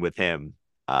situation with him,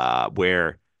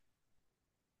 where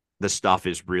the stuff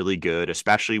is really good,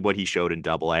 especially what he showed in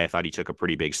Double A. I thought he took a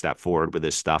pretty big step forward with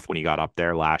his stuff when he got up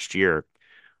there last year.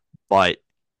 But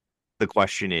the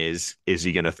question is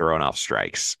he going to throw enough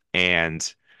strikes? And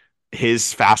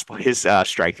his fastball, his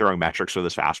strike throwing metrics with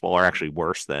his fastball are actually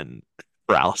worse than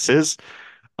Morales's.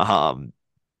 Um,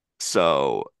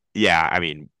 So yeah, I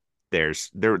mean, there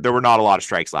were not a lot of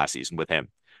strikes last season with him.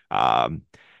 Um,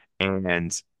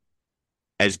 and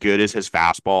as good as his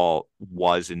fastball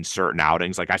was in certain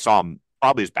outings, like I saw him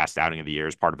probably his best outing of the year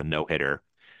as part of a no-hitter.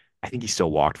 I think he still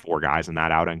walked four guys in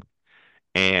that outing.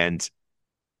 And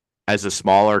as a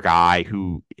smaller guy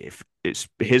if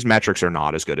his metrics are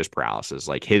not as good as Paralysis,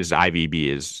 like his IVB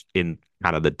is in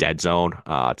kind of the dead zone.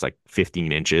 It's like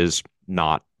 15 inches,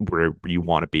 not where you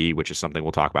want to be, which is something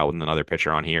we'll talk about with another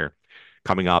pitcher on here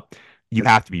coming up. You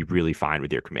have to be really fine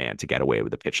with your command to get away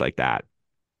with a pitch like that.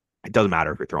 It doesn't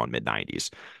matter if you're throwing mid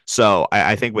 90s. So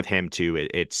I think with him too,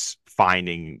 it's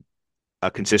finding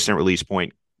a consistent release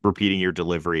point, repeating your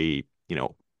delivery,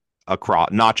 across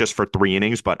not just for 3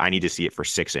 innings, but I need to see it for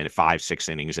 6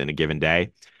 innings in a given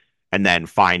day. And then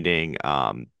finding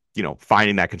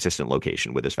that consistent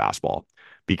location with his fastball,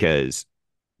 because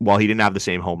while he didn't have the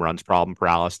same home runs problem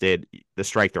Paralysis did, the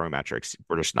strike throwing metrics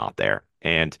were just not there.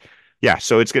 And yeah,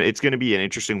 so it's gonna be an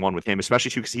interesting one with him,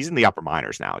 especially too because he's in the upper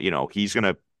minors now.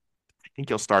 I think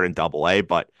he'll start in Double A,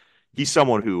 but he's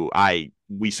someone who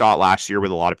we saw it last year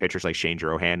with a lot of pitchers like Shane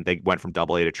Drohan. They went from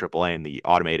Double A to Triple A, and the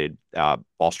automated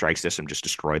ball strike system just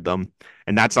destroyed them.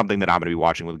 And that's something that I'm going to be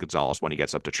watching with Gonzalez when he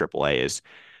gets up to Triple A is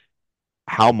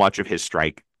how much of his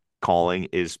strike calling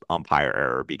is umpire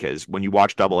error, because when you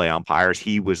watch Double A umpires,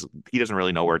 he doesn't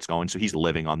really know where it's going, so he's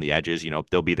living on the edges.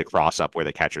 There'll be the cross up where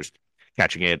the catcher's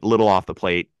catching it a little off the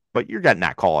plate, but you're getting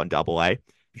that call in Double A.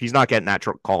 If he's not getting that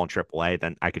call in Triple A,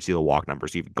 then I could see the walk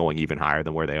numbers going even higher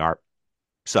than where they are.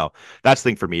 So that's the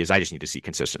thing for me is I just need to see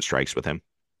consistent strikes with him.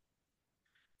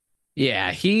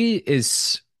 Yeah, he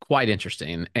is quite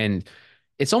interesting. And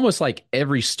it's almost like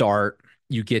every start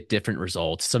you get different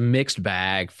results. It's a mixed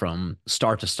bag from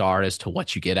start to start as to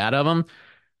what you get out of him.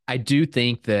 I do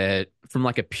think that from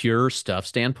like a pure stuff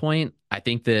standpoint, I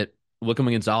think that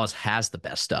Wickham Gonzalez has the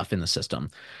best stuff in the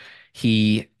system.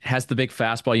 He has the big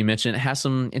fastball you mentioned. It has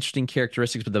some interesting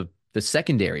characteristics, but the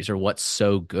secondaries are what's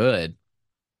so good.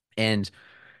 And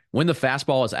when the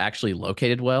fastball is actually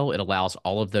located well, it allows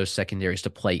all of those secondaries to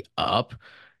play up.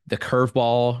 The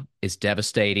curveball is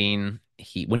devastating.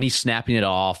 When he's snapping it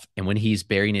off and when he's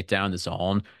burying it down the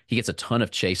zone, he gets a ton of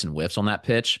chase and whiffs on that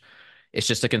pitch. It's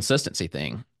just a consistency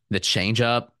thing. The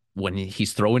changeup, when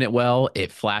he's throwing it well,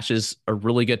 it flashes a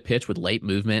really good pitch with late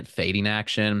movement, fading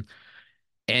action.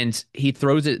 And he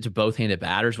throws it to both-handed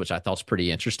batters, which I thought was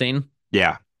pretty interesting.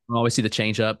 Yeah. I always see the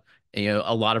changeup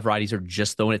A lot of righties are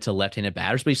just throwing it to left-handed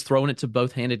batters, but he's throwing it to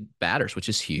both-handed batters, which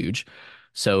is huge.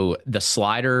 So the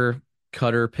slider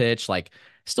cutter pitch, like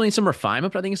still needs some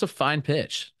refinement, but I think it's a fine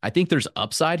pitch. I think there's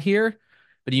upside here,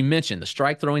 but you mentioned the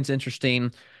strike throwing's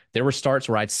interesting. There were starts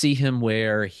where I'd see him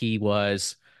where he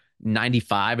was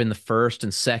 95 in the first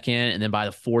and second, and then by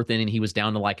the fourth inning he was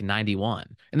down to like 91.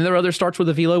 And then there were other starts where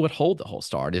the velo would hold the whole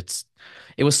start.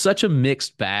 It was such a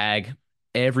mixed bag.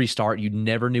 Every start, you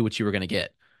never knew what you were going to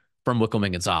get from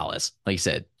Wickelman Gonzalez. Like you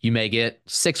said, you may get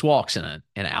 6 walks in an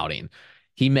outing.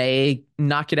 He may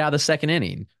knock it out of the second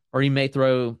inning, or he may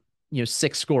throw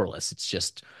 6 scoreless. It's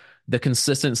just the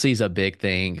consistency is a big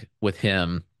thing with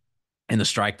him, and the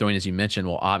strike throwing, as you mentioned,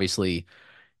 will obviously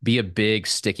be a big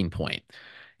sticking point.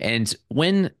 And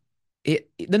when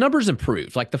the numbers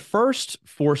improved, like the first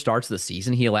 4 starts of the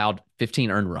season, he allowed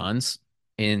 15 earned runs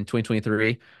in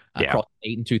 2023 across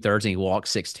 8 2/3, and he walked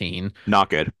 16. Not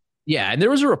good. Yeah, and there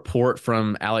was a report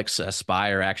from Alex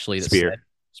Spire actually that Spear. said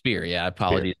Spear. Yeah,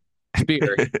 apologies,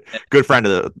 Spear. Good friend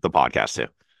of the podcast too.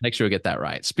 Make sure we get that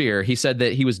right. Spear. He said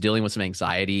that he was dealing with some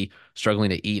anxiety,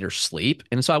 struggling to eat or sleep,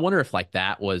 and so I wonder if like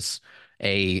that was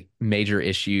a major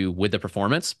issue with the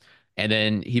performance. And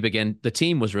then the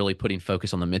team was really putting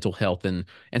focus on the mental health, and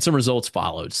some results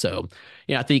followed. So,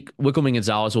 I think Wickelman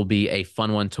Gonzalez will be a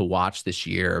fun one to watch this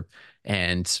year.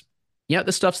 And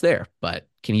the stuff's there, but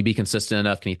can he be consistent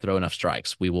enough? Can he throw enough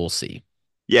strikes? We will see.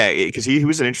 Yeah, because he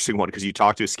was an interesting one because you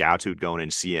talk to scouts who'd go in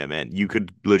and see him, and you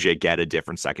could legit get a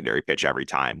different secondary pitch every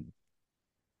time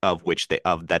of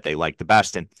that they like the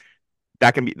best, and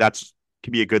can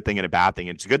be a good thing and a bad thing.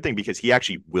 And it's a good thing because he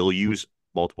actually will use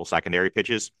multiple secondary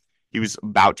pitches. He was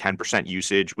about 10%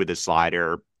 usage with his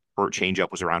slider. Her changeup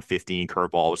was around 15.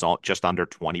 Curveball was just under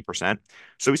 20%.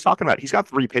 So he's got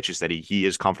 3 pitches that he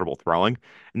is comfortable throwing.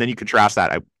 And then you contrast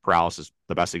that. Paralysis is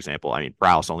the best example. I mean,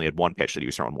 Paralysis only had 1 pitch that he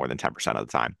was throwing more than 10% of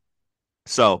the time.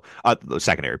 So the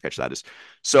secondary pitch, that is.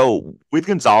 So with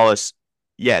Gonzalez,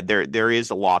 yeah, there is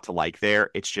a lot to like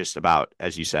there. It's just about,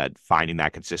 as you said, finding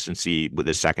that consistency with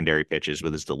his secondary pitches,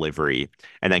 with his delivery,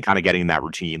 and then kind of getting that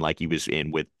routine like he was in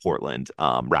with Portland,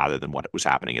 rather than what was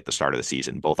happening at the start of the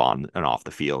season, both on and off the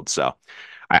field. So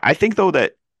I think, though,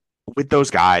 that with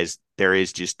those guys, there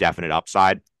is just definite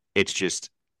upside. It's just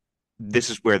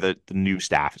this is where the new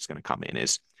staff is going to come in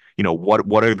is, what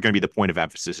are going to be the point of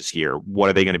emphasis here? What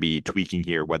are they going to be tweaking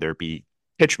here, whether it be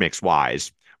pitch mix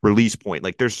wise, release point?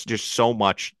 Like there's just so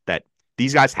much that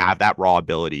these guys have that raw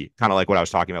ability, kind of like what I was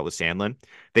talking about with Sandlin.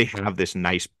 They have this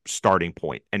nice starting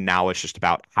point, and now it's just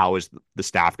about how is the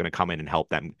staff going to come in and help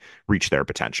them reach their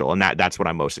potential. And that's what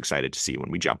I'm most excited to see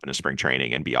when we jump into spring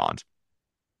training and beyond.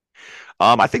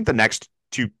 I think the next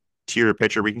 2-tier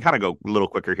pitcher, we can kind of go a little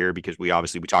quicker here because we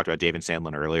talked about David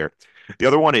Sandlin earlier. The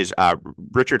other one is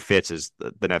Richard Fitz is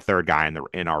the third guy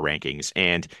in our rankings,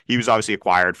 and he was obviously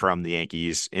acquired from the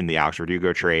Yankees in the Alex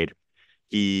Verdugo trade.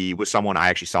 He was someone I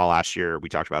actually saw last year. We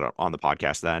talked about it on the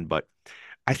podcast then, but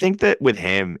I think that with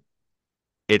him,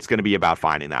 it's going to be about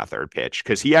finding that third pitch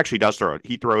because he actually does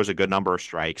he throws a good number of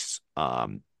strikes.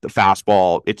 The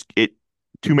fastball, it's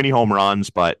too many home runs,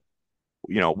 but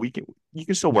you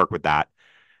can still work with that.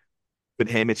 With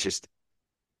him, it's just,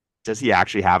 does he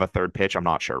actually have a third pitch? I'm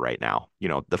not sure right now.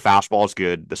 The fastball is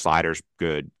good. The slider's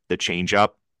good. The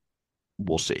changeup,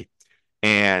 we'll see.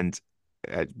 And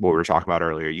what we were talking about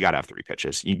earlier, you got to have 3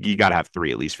 pitches. You got to have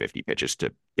 3 at least 50 pitches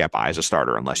to get by as a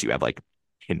starter, unless you have like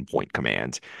pinpoint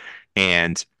command.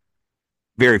 And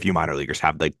very few minor leaguers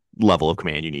have the level of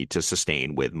command you need to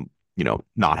sustain with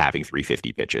not having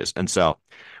 350 pitches. And so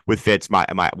with Fitz,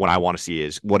 my what I want to see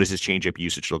is, what does his changeup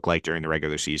usage look like during the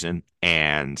regular season,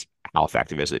 and how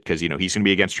effective is it? Because he's going to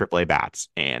be against AAA bats,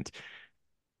 and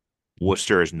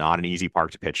Worcester is not an easy park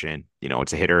to pitch in.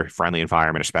 It's a hitter friendly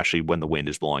environment, especially when the wind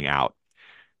is blowing out,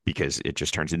 because it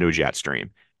just turns into a jet stream.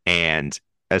 And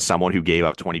as someone who gave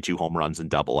up 22 home runs in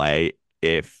AA,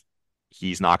 if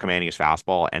he's not commanding his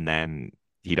fastball and then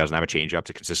he doesn't have a changeup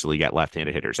to consistently get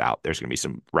left-handed hitters out, there's going to be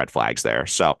some red flags there.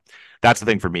 So that's the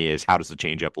thing for me is, how does the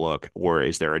changeup look? Or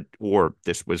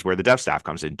this was where the dev staff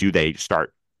comes in. Do they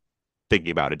start thinking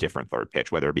about a different third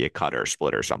pitch, whether it be a cutter,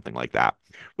 split, or something like that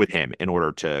with him, in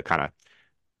order to kind of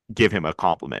give him a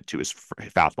complement to his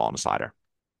fastball and a slider?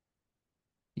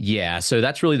 Yeah, so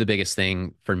that's really the biggest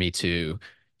thing for me too.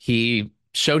 He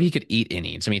showed he could eat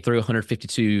innings. I mean, he threw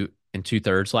 152 and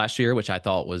 2/3 last year, which I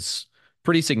thought was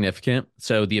pretty significant.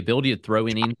 So the ability to throw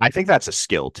innings, I think that's a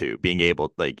skill too. Being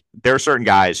able, like, there are certain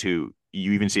guys who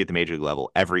you even see at the major league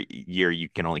level, every year you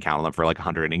can only count on them for like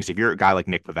 100 innings. If you're a guy like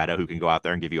Nick Pivetta who can go out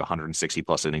there and give you 160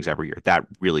 plus innings every year, that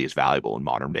really is valuable in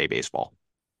modern day baseball.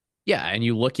 Yeah, and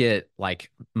you look at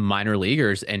like minor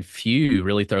leaguers and few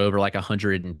really throw over like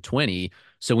 120.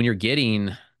 So when you're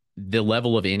getting the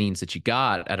level of innings that you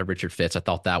got out of Richard Fitz, I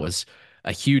thought that was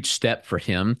a huge step for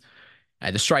him.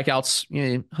 The strikeouts,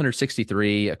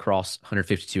 163 across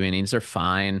 152 innings, they're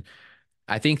fine.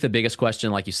 I think the biggest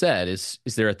question, like you said, is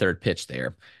there a third pitch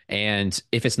there? And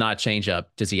if it's not a changeup,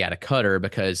 does he add a cutter?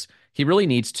 Because he really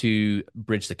needs to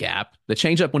bridge the gap. The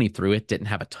changeup when he threw it didn't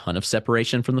have a ton of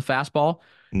separation from the fastball.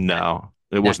 That No,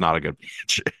 it that was not a good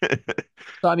pitch.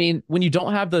 so I mean, when you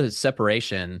don't have the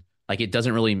separation, like it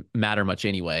doesn't really matter much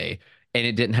anyway. And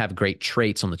it didn't have great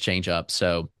traits on the changeup.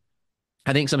 So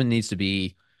I think something needs to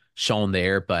be shown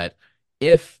there. But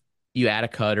if you add a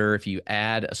cutter, if you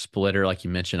add a splitter, like you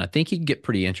mentioned, I think he can get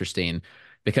pretty interesting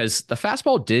because the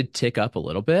fastball did tick up a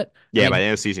little bit. I Yeah, by mean, the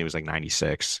end of the season, he was like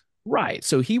 96. right.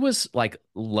 So he was like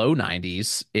low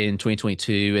 90s in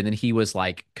 2022, and then he was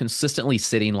like consistently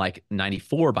sitting like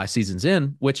 94 by season's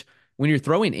end, which when you're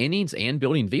throwing innings and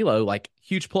building velo, like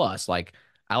huge plus. Like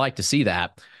I like to see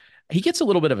that. He gets a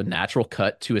little bit of a natural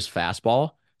cut to his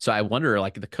fastball. So I wonder,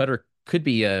 like the cutter could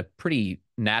be a pretty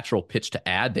natural pitch to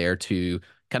add there to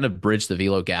kind of bridge the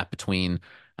velo gap between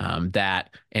that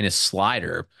and his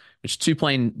slider, which two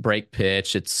plane break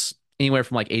pitch. It's anywhere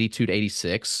from like 82 to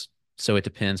 86. So it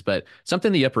depends, but something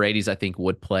in the upper 80s, I think,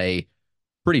 would play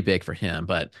pretty big for him.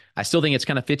 But I still think it's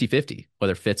kind of 50-50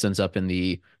 whether Fitz ends up in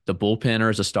the bullpen or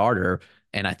as a starter.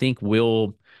 And I think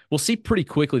we'll see pretty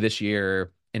quickly this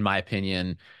year, in my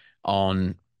opinion,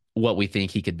 on what we think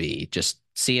he could be. Just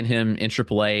seeing him in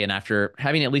AAA and after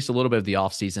having at least a little bit of the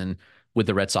offseason with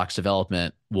the Red Sox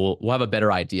development, we'll have a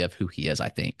better idea of who he is, I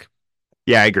think.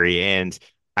 Yeah, I agree. And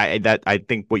I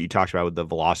think what you talked about with the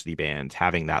velocity band,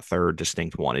 having that third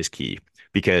distinct one is key.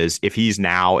 Because if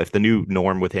the new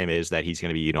norm with him is that he's going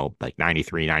to be, like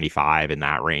 93, 95 in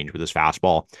that range with his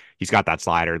fastball, he's got that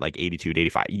slider like 82 to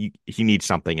 85. He needs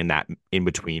something in that in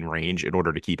between range in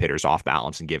order to keep hitters off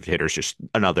balance and give hitters just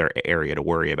another area to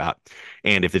worry about.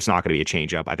 And if it's not going to be a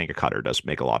changeup, I think a cutter does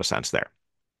make a lot of sense there.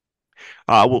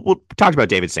 We'll talk about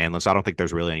David Sandlin, so I don't think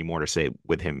there's really any more to say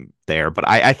with him there. But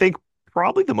I think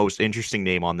probably the most interesting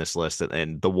name on this list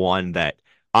and the one that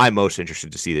I'm most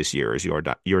interested to see this year is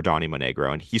Yordani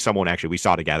Monegro. And he's someone actually we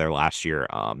saw together last year.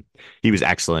 He was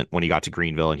excellent when he got to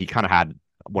Greenville, and he kind of had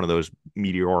one of those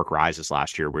meteoric rises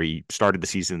last year where he started the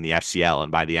season in the FCL,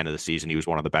 and by the end of the season, he was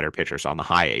one of the better pitchers on the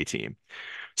high A team.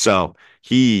 So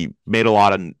he made a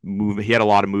lot of move. He had a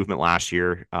lot of movement last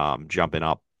year, jumping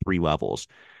up 3 levels,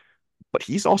 but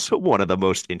he's also one of the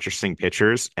most interesting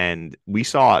pitchers. And we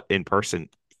saw it in person.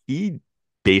 He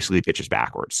basically pitches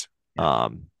backwards. Yeah.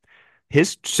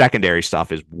 His secondary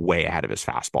stuff is way ahead of his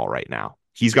fastball right now.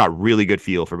 He's got really good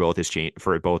feel for both his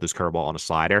curveball and a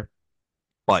slider,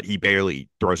 but he barely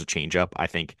throws a changeup. I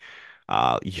think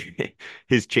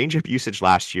his changeup usage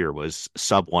last year was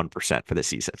sub 1% for the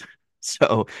season.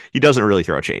 So he doesn't really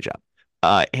throw a changeup.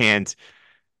 And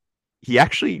he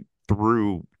actually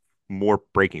threw more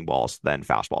breaking balls than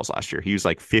fastballs last year. He was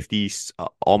like 50,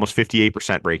 almost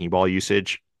 58% breaking ball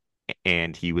usage,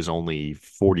 and he was only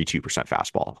 42%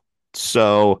 fastball.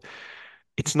 So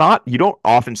you don't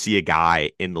often see a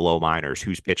guy in the low minors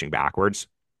who's pitching backwards,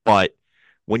 but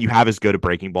when you have as good a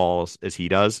breaking balls as he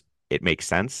does, it makes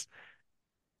sense.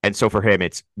 And so for him,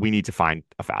 we need to find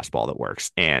a fastball that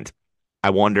works. And I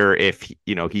wonder if,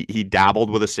 he dabbled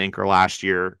with a sinker last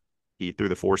year. He threw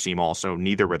the four seam also.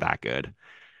 Neither were that good.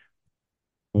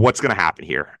 What's going to happen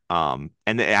here? And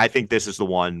I think this is the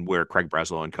one where Craig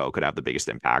Breslow and co could have the biggest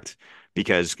impact,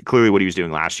 because clearly what he was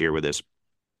doing last year with his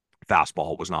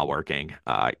fastball was not working.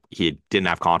 He didn't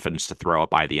have confidence to throw it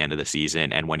by the end of the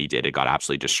season, and when he did, it got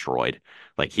absolutely destroyed.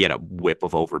 Like he had a whip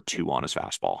of over 2 on his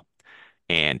fastball,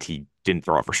 and he didn't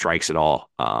throw it for strikes at all.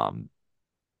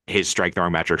 His strike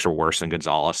throwing metrics are worse than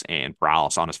Gonzalez and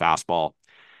Morales on his fastball.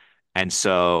 And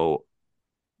so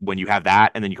when you have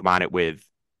that, and then you combine it with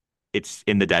it's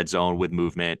in the dead zone with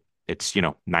movement, it's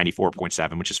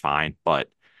 94.7, which is fine,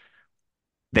 but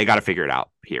they got to figure it out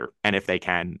here. And if they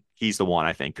can, he's the one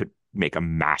I think could make a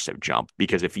massive jump,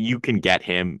 because if you can get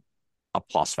him a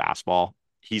plus fastball,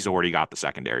 he's already got the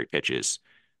secondary pitches.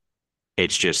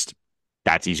 It's just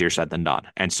that's easier said than done.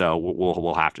 And so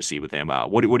we'll have to see with him.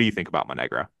 What do you think about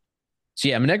Monegro? So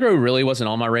yeah, Monegro really wasn't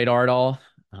on my radar at all.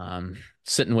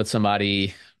 Sitting with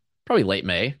somebody probably late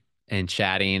May and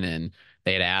chatting, and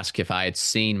they had asked if I had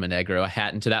seen Monegro. I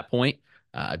hadn't to that point.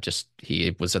 Just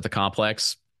he was at the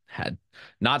complex, had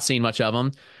not seen much of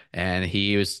him, and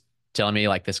he was telling me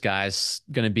like this guy's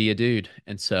gonna be a dude.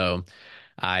 And so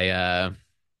I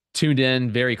tuned in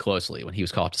very closely when he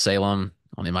was called up to Salem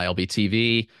on MILB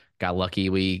TV. Got lucky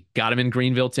we got him in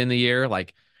Greenville to end the year.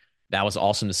 Like that was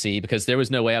awesome to see because there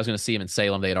was no way I was going to see him in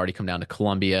Salem. They had already come down to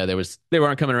Columbia. They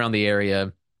weren't coming around the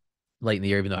area late in the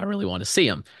year, even though I really wanted to see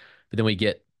him. But then we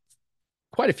get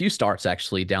quite a few starts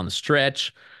actually down the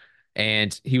stretch,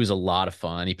 and he was a lot of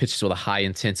fun. He pitches with a high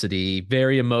intensity,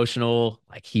 very emotional.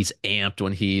 Like he's amped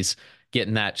when he's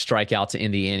getting that strikeout to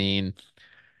end the inning.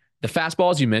 The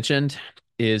fastball, as you mentioned,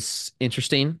 is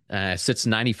interesting. Sits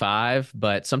 95,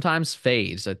 but sometimes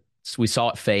fades. We saw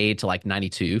it fade to like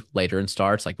 92 later in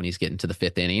starts, like when he's getting to the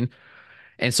fifth inning.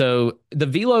 And so the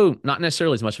velo, not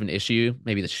necessarily as much of an issue,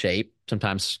 maybe the shape,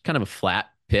 sometimes kind of a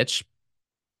flat pitch.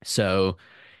 So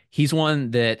he's one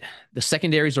that the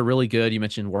secondaries are really good. You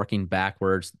mentioned working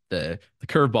backwards. The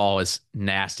curveball is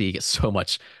nasty. He gets so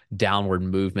much downward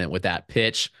movement with that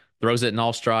pitch. Throws it in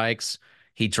all strikes.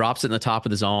 He drops it in the top of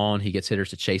the zone. He gets hitters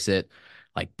to chase it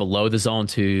like below the zone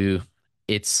too.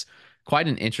 It's quite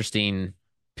an interesting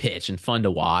pitch and fun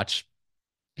to watch.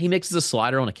 He mixes a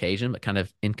slider on occasion, but kind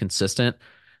of inconsistent,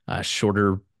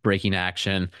 shorter breaking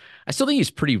action. I still think he's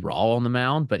pretty raw on the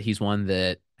mound, but he's one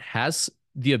that has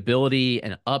the ability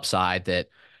and upside that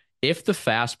if the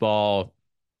fastball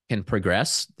can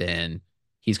progress, then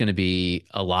he's going to be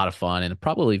a lot of fun and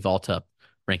probably vault up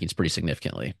rankings pretty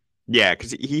significantly. Yeah,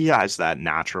 because he has that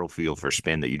natural feel for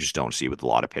spin that you just don't see with a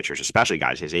lot of pitchers, especially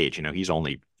guys his age. He's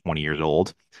only 20 years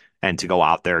old, and to go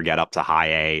out there, get up to high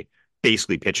A,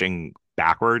 basically pitching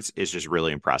backwards is just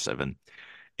really impressive. And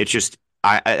it's just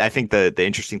I think the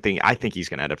interesting thing, I think he's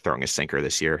going to end up throwing a sinker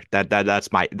this year.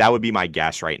 That would be my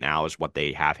guess right now is what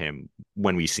they have him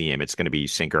when we see him. It's going to be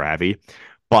sinker heavy,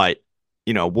 but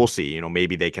we'll see.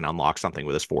 Maybe they can unlock something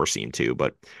with his four seam too.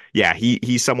 But yeah,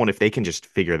 he's someone, if they can just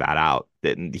figure that out,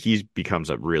 then he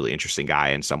becomes a really interesting guy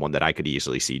and someone that I could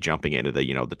easily see jumping into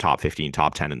the top 15,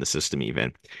 top 10 in the system,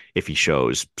 even if he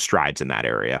shows strides in that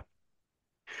area.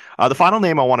 The final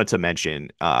name I wanted to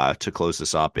mention to close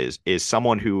this up is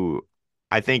someone who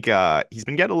I think he's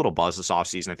been getting a little buzz this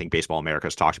offseason. I think Baseball America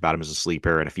has talked about him as a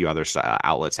sleeper, and a few other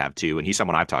outlets have too. And he's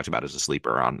someone I've talked about as a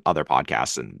sleeper on other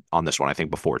podcasts and on this one, I think,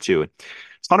 before too.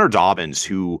 It's Hunter Dobbins,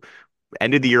 who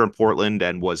ended the year in Portland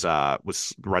and was the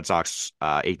Red Sox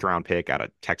eighth round pick out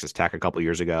of Texas Tech a couple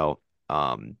years ago.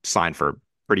 Signed for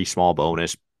pretty small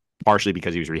bonus, partially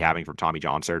because he was rehabbing from Tommy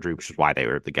John surgery, which is why they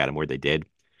were able to get him where they did.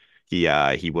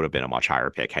 He would have been a much higher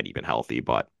pick had he been healthy,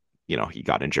 but he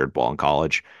got injured while in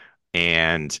college,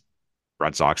 and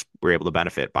Red Sox were able to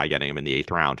benefit by getting him in the eighth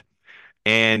round.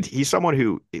 And he's someone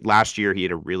who last year he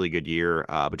had a really good year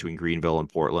between Greenville and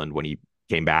Portland when he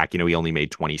came back. He only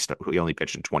made 20. He only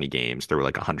pitched in 20 games. There were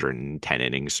like 110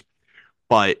 innings,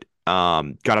 but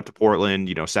got up to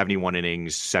Portland. 71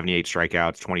 innings, 78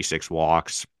 strikeouts, 26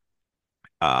 walks.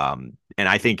 And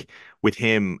I think with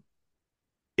him,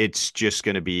 it's just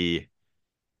going to be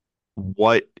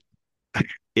what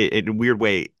in a weird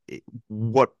way,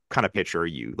 what kind of pitcher are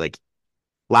you? Like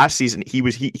last season,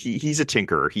 he's a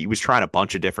tinkerer. He was trying a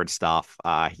bunch of different stuff.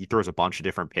 He throws a bunch of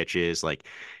different pitches, like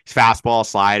fastball,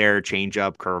 slider,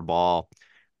 changeup, curveball.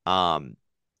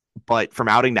 But from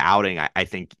outing to outing, I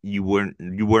think you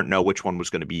wouldn't know which one was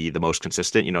going to be the most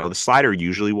consistent. The slider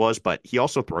usually was, but he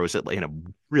also throws it in a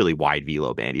really wide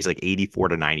velo band. He's like 84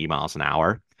 to 90 miles an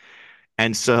hour.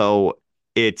 And so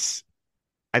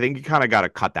I think you kind of got to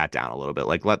cut that down a little bit.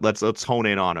 Like let's hone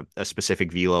in on a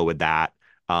specific velo with that.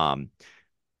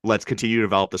 Let's continue to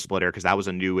develop the splitter because that was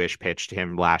a newish pitch to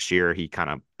him last year. He kind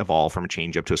of evolved from a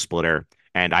changeup to a splitter,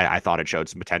 and I thought it showed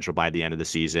some potential by the end of the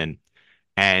season.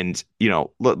 And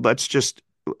let's just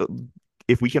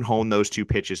if we can hone those two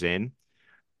pitches in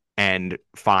and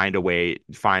find a way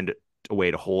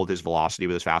to hold his velocity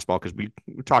with his fastball, because we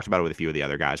talked about it with a few of the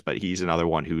other guys, but he's another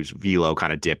one whose velo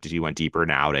kind of dipped as he went deeper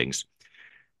in outings.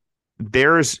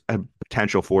 There's a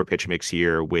potential four pitch mix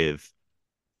here with,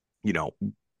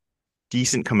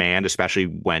 decent command,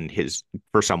 especially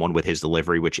for someone with his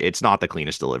delivery, which it's not the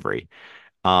cleanest delivery.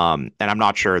 And I'm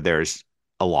not sure there's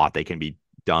a lot they can be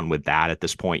done with that at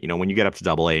this point. When you get up to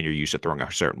double A and you're used to throwing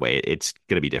a certain way, it's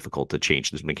going to be difficult to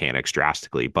change his mechanics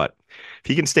drastically. But if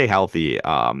he can stay healthy,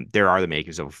 there are the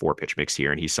makings of a four pitch mix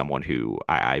here. And he's someone who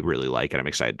I really like and I'm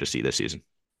excited to see this season.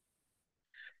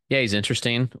 Yeah, he's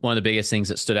interesting. One of the biggest things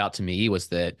that stood out to me was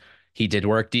that he did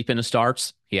work deep into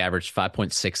starts. He averaged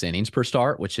 5.6 innings per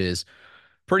start, which is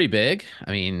pretty big.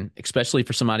 I mean, especially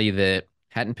for somebody that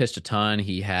hadn't pitched a ton.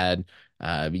 He had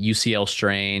UCL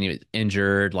strain. He was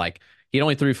injured. Like he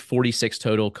only threw 46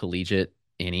 total collegiate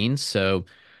innings. So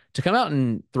to come out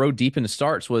and throw deep into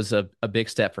starts was a big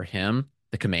step for him.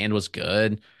 The command was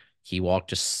good. He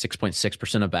walked just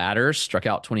 6.6% of batters, struck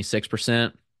out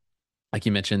 26%. Like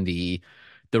you mentioned, the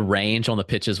the range on the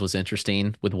pitches was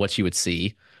interesting with what you would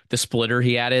see. The splitter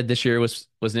he added this year was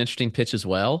an interesting pitch as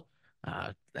well.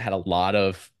 Had a lot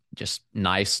of just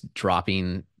nice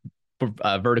dropping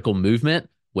vertical movement,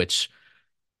 which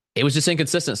it was just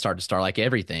inconsistent start to start. Like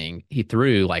everything he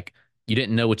threw, like you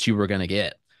didn't know what you were going to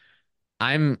get.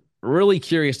 I'm really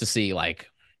curious to see, like,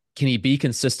 can he be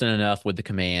consistent enough with the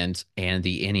command and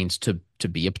the innings to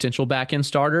be a potential back end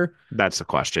starter? That's the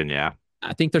question. Yeah.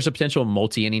 I think there's a potential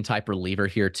multi-inning type reliever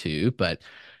here too, but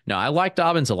no, I like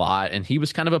Dobbins a lot, and he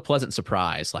was kind of a pleasant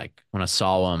surprise. Like when I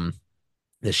saw him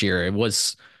this year, it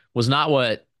was not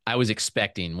what I was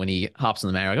expecting when he hops in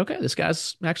the mound. Like, okay, this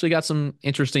guy's actually got some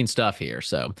interesting stuff here.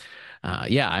 So,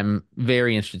 yeah, I'm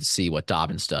very interested to see what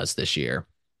Dobbins does this year.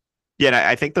 Yeah, and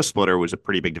I think the splitter was a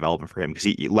pretty big development for him because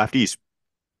lefties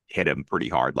hit him pretty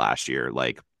hard last year,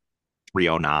 like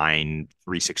 309,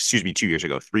 36, excuse me, 2 years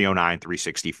ago, 309,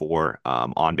 364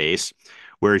 on base.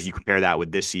 Whereas you compare that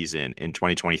with this season in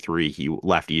 2023,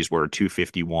 lefties were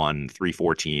 251,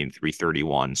 314,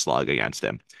 331 slug against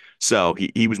him. So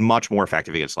he was much more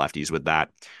effective against lefties with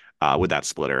that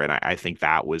splitter. And I think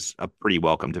that was a pretty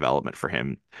welcome development for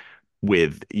him,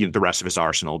 with the rest of his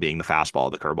arsenal being the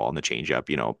fastball, the curveball, and the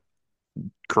changeup,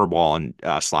 curveball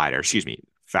and slider, excuse me,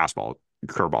 fastball,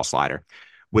 curveball, slider.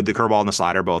 With the curveball and the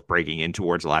slider both breaking in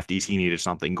towards lefties, he needed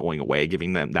something going away,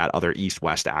 giving them that other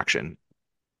east-west action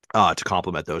to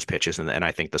complement those pitches. And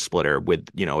I think the splitter with,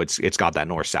 it's got that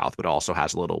north-south, but also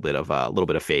has a little bit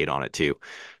of fade on it too.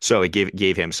 So it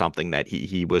gave him something that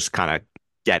he was kind of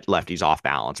get lefties off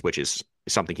balance, which is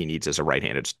something he needs as a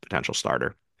right-handed potential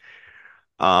starter.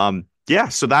 Yeah,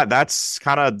 so that's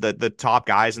kind of the top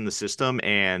guys in the system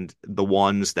and the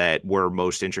ones that we're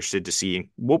most interested to see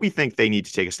what we think they need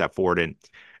to take a step forward in.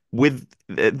 With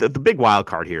the big wild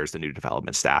card here is the new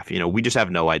development staff. We just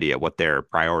have no idea what their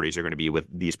priorities are going to be with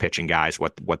these pitching guys,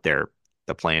 what the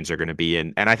plans are going to be.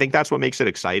 And I think that's what makes it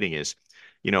exciting is,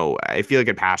 I feel like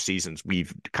in past seasons,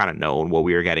 we've kind of known what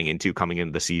we were getting into coming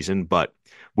into the season, but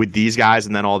with these guys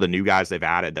and then all the new guys they've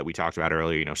added that we talked about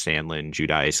earlier, Sandlin,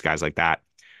 Judice, guys like that,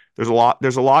 there's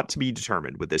a lot to be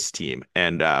determined with this team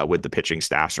and with the pitching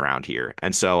staffs around here.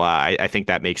 And so I think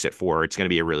that makes it's going to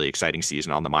be a really exciting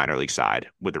season on the minor league side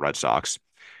with the Red Sox.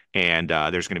 And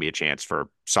there's going to be a chance for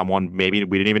someone maybe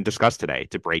we didn't even discuss today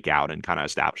to break out and kind of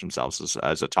establish themselves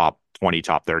as a top 20,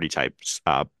 top 30 type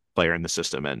player in the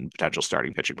system and potential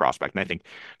starting pitching prospect. And I think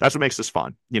that's what makes this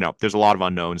fun. There's a lot of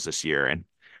unknowns this year. And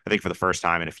I think for the first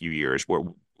time in a few years,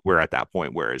 we're at that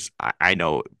point. Whereas I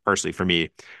know personally for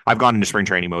me, I've gone into spring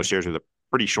training most years with a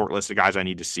pretty short list of guys I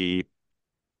need to see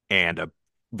and a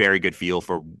very good feel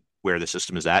for where the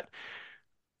system is at.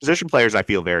 Position players, I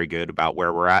feel very good about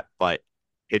where we're at, but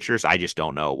pitchers, I just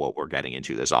don't know what we're getting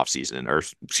into this offseason, or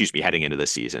excuse me, heading into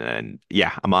this season. And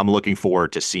yeah, I'm looking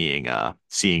forward to seeing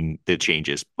the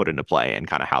changes put into play and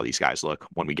kind of how these guys look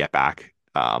when we get back,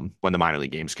 when the minor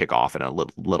league games kick off in a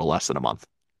little less than a month.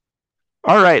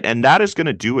 All right, and that is going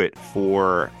to do it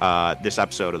for this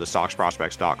episode of the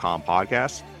SoxProspects.com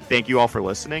podcast. Thank you all for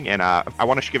listening, and I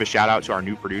want to give a shout out to our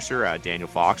new producer, Daniel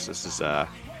Fox.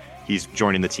 He's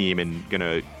joining the team and going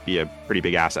to be a pretty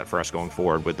big asset for us going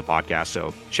forward with the podcast.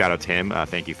 So shout out to him.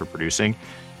 Thank you for producing.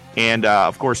 And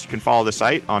of course, you can follow the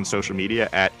site on social media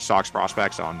at Sox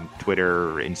Prospects on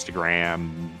Twitter,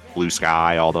 Instagram, Blue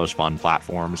Sky, all those fun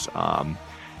platforms.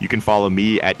 You can follow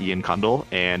me at Ian Kundle.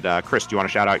 And Chris, do you want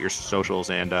to shout out your socials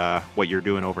and what you're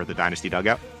doing over at the Dynasty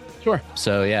Dugout? Sure.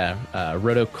 So yeah,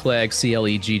 Roto Clegg,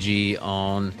 CLEGG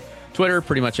on Twitter,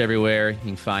 pretty much everywhere. You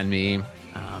can find me.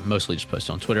 Mostly just post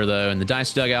on Twitter though. And the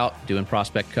Dynasty Dugout, doing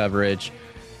prospect coverage,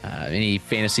 any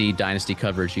fantasy dynasty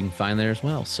coverage you can find there as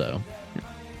well. So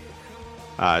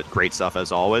great stuff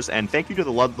as always. And thank you to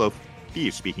the Ludlow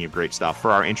Thieves, speaking of great stuff,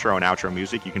 for our intro and outro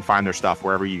music. You can find their stuff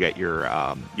wherever you get your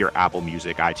Apple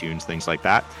Music, iTunes, things like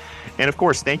that. And of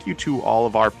course, thank you to all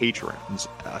of our patrons,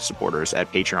 supporters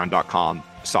at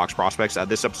patreon.com/Sox Prospects.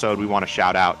 This episode, we want to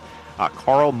shout out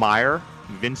Carl Meyer,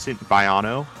 Vincent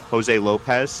Viano, Jose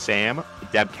Lopez, Sam,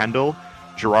 Deb Kendall,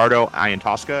 Gerardo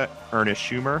Iantosca, Ernest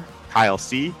Schumer, Kyle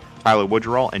C., Tyler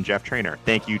Woodrow, and Jeff Trainer.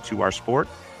 Thank you to our support.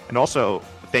 And also,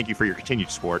 thank you for your continued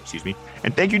support,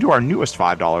 and thank you to our newest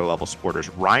 $5 level supporters,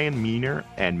 Ryan Meaner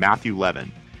and Matthew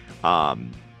Levin.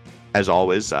 As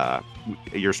always,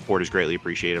 your support is greatly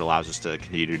appreciated. It allows us to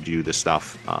continue to do this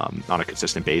stuff on a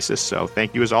consistent basis. So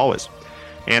thank you as always.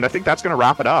 And I think that's going to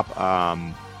wrap it up.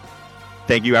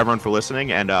 Thank you, everyone, for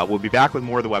listening. And we'll be back with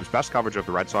more of the web's best coverage of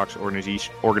the Red Sox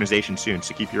organization soon.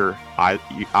 So keep your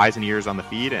eyes and ears on the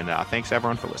feed. And thanks,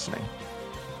 everyone, for listening.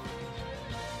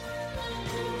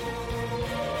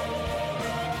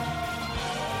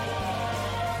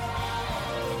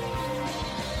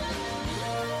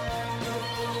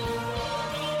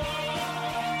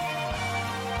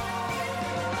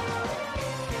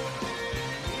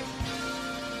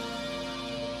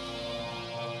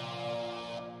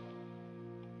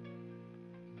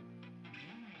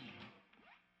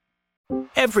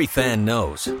 Every fan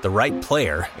knows the right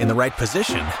player in the right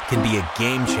position can be a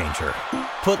game changer.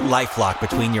 Put LifeLock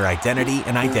between your identity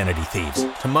and identity thieves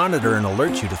to monitor and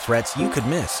alert you to threats you could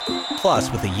miss.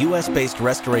 Plus, with a U.S.-based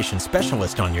restoration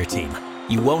specialist on your team,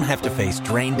 you won't have to face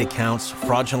drained accounts,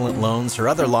 fraudulent loans, or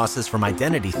other losses from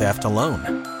identity theft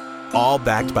alone. All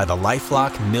backed by the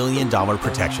LifeLock $1 Million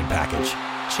Protection Package.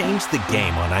 Change the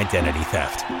game on identity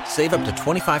theft. Save up to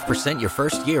 25% your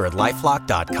first year at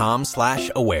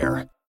LifeLock.com/aware.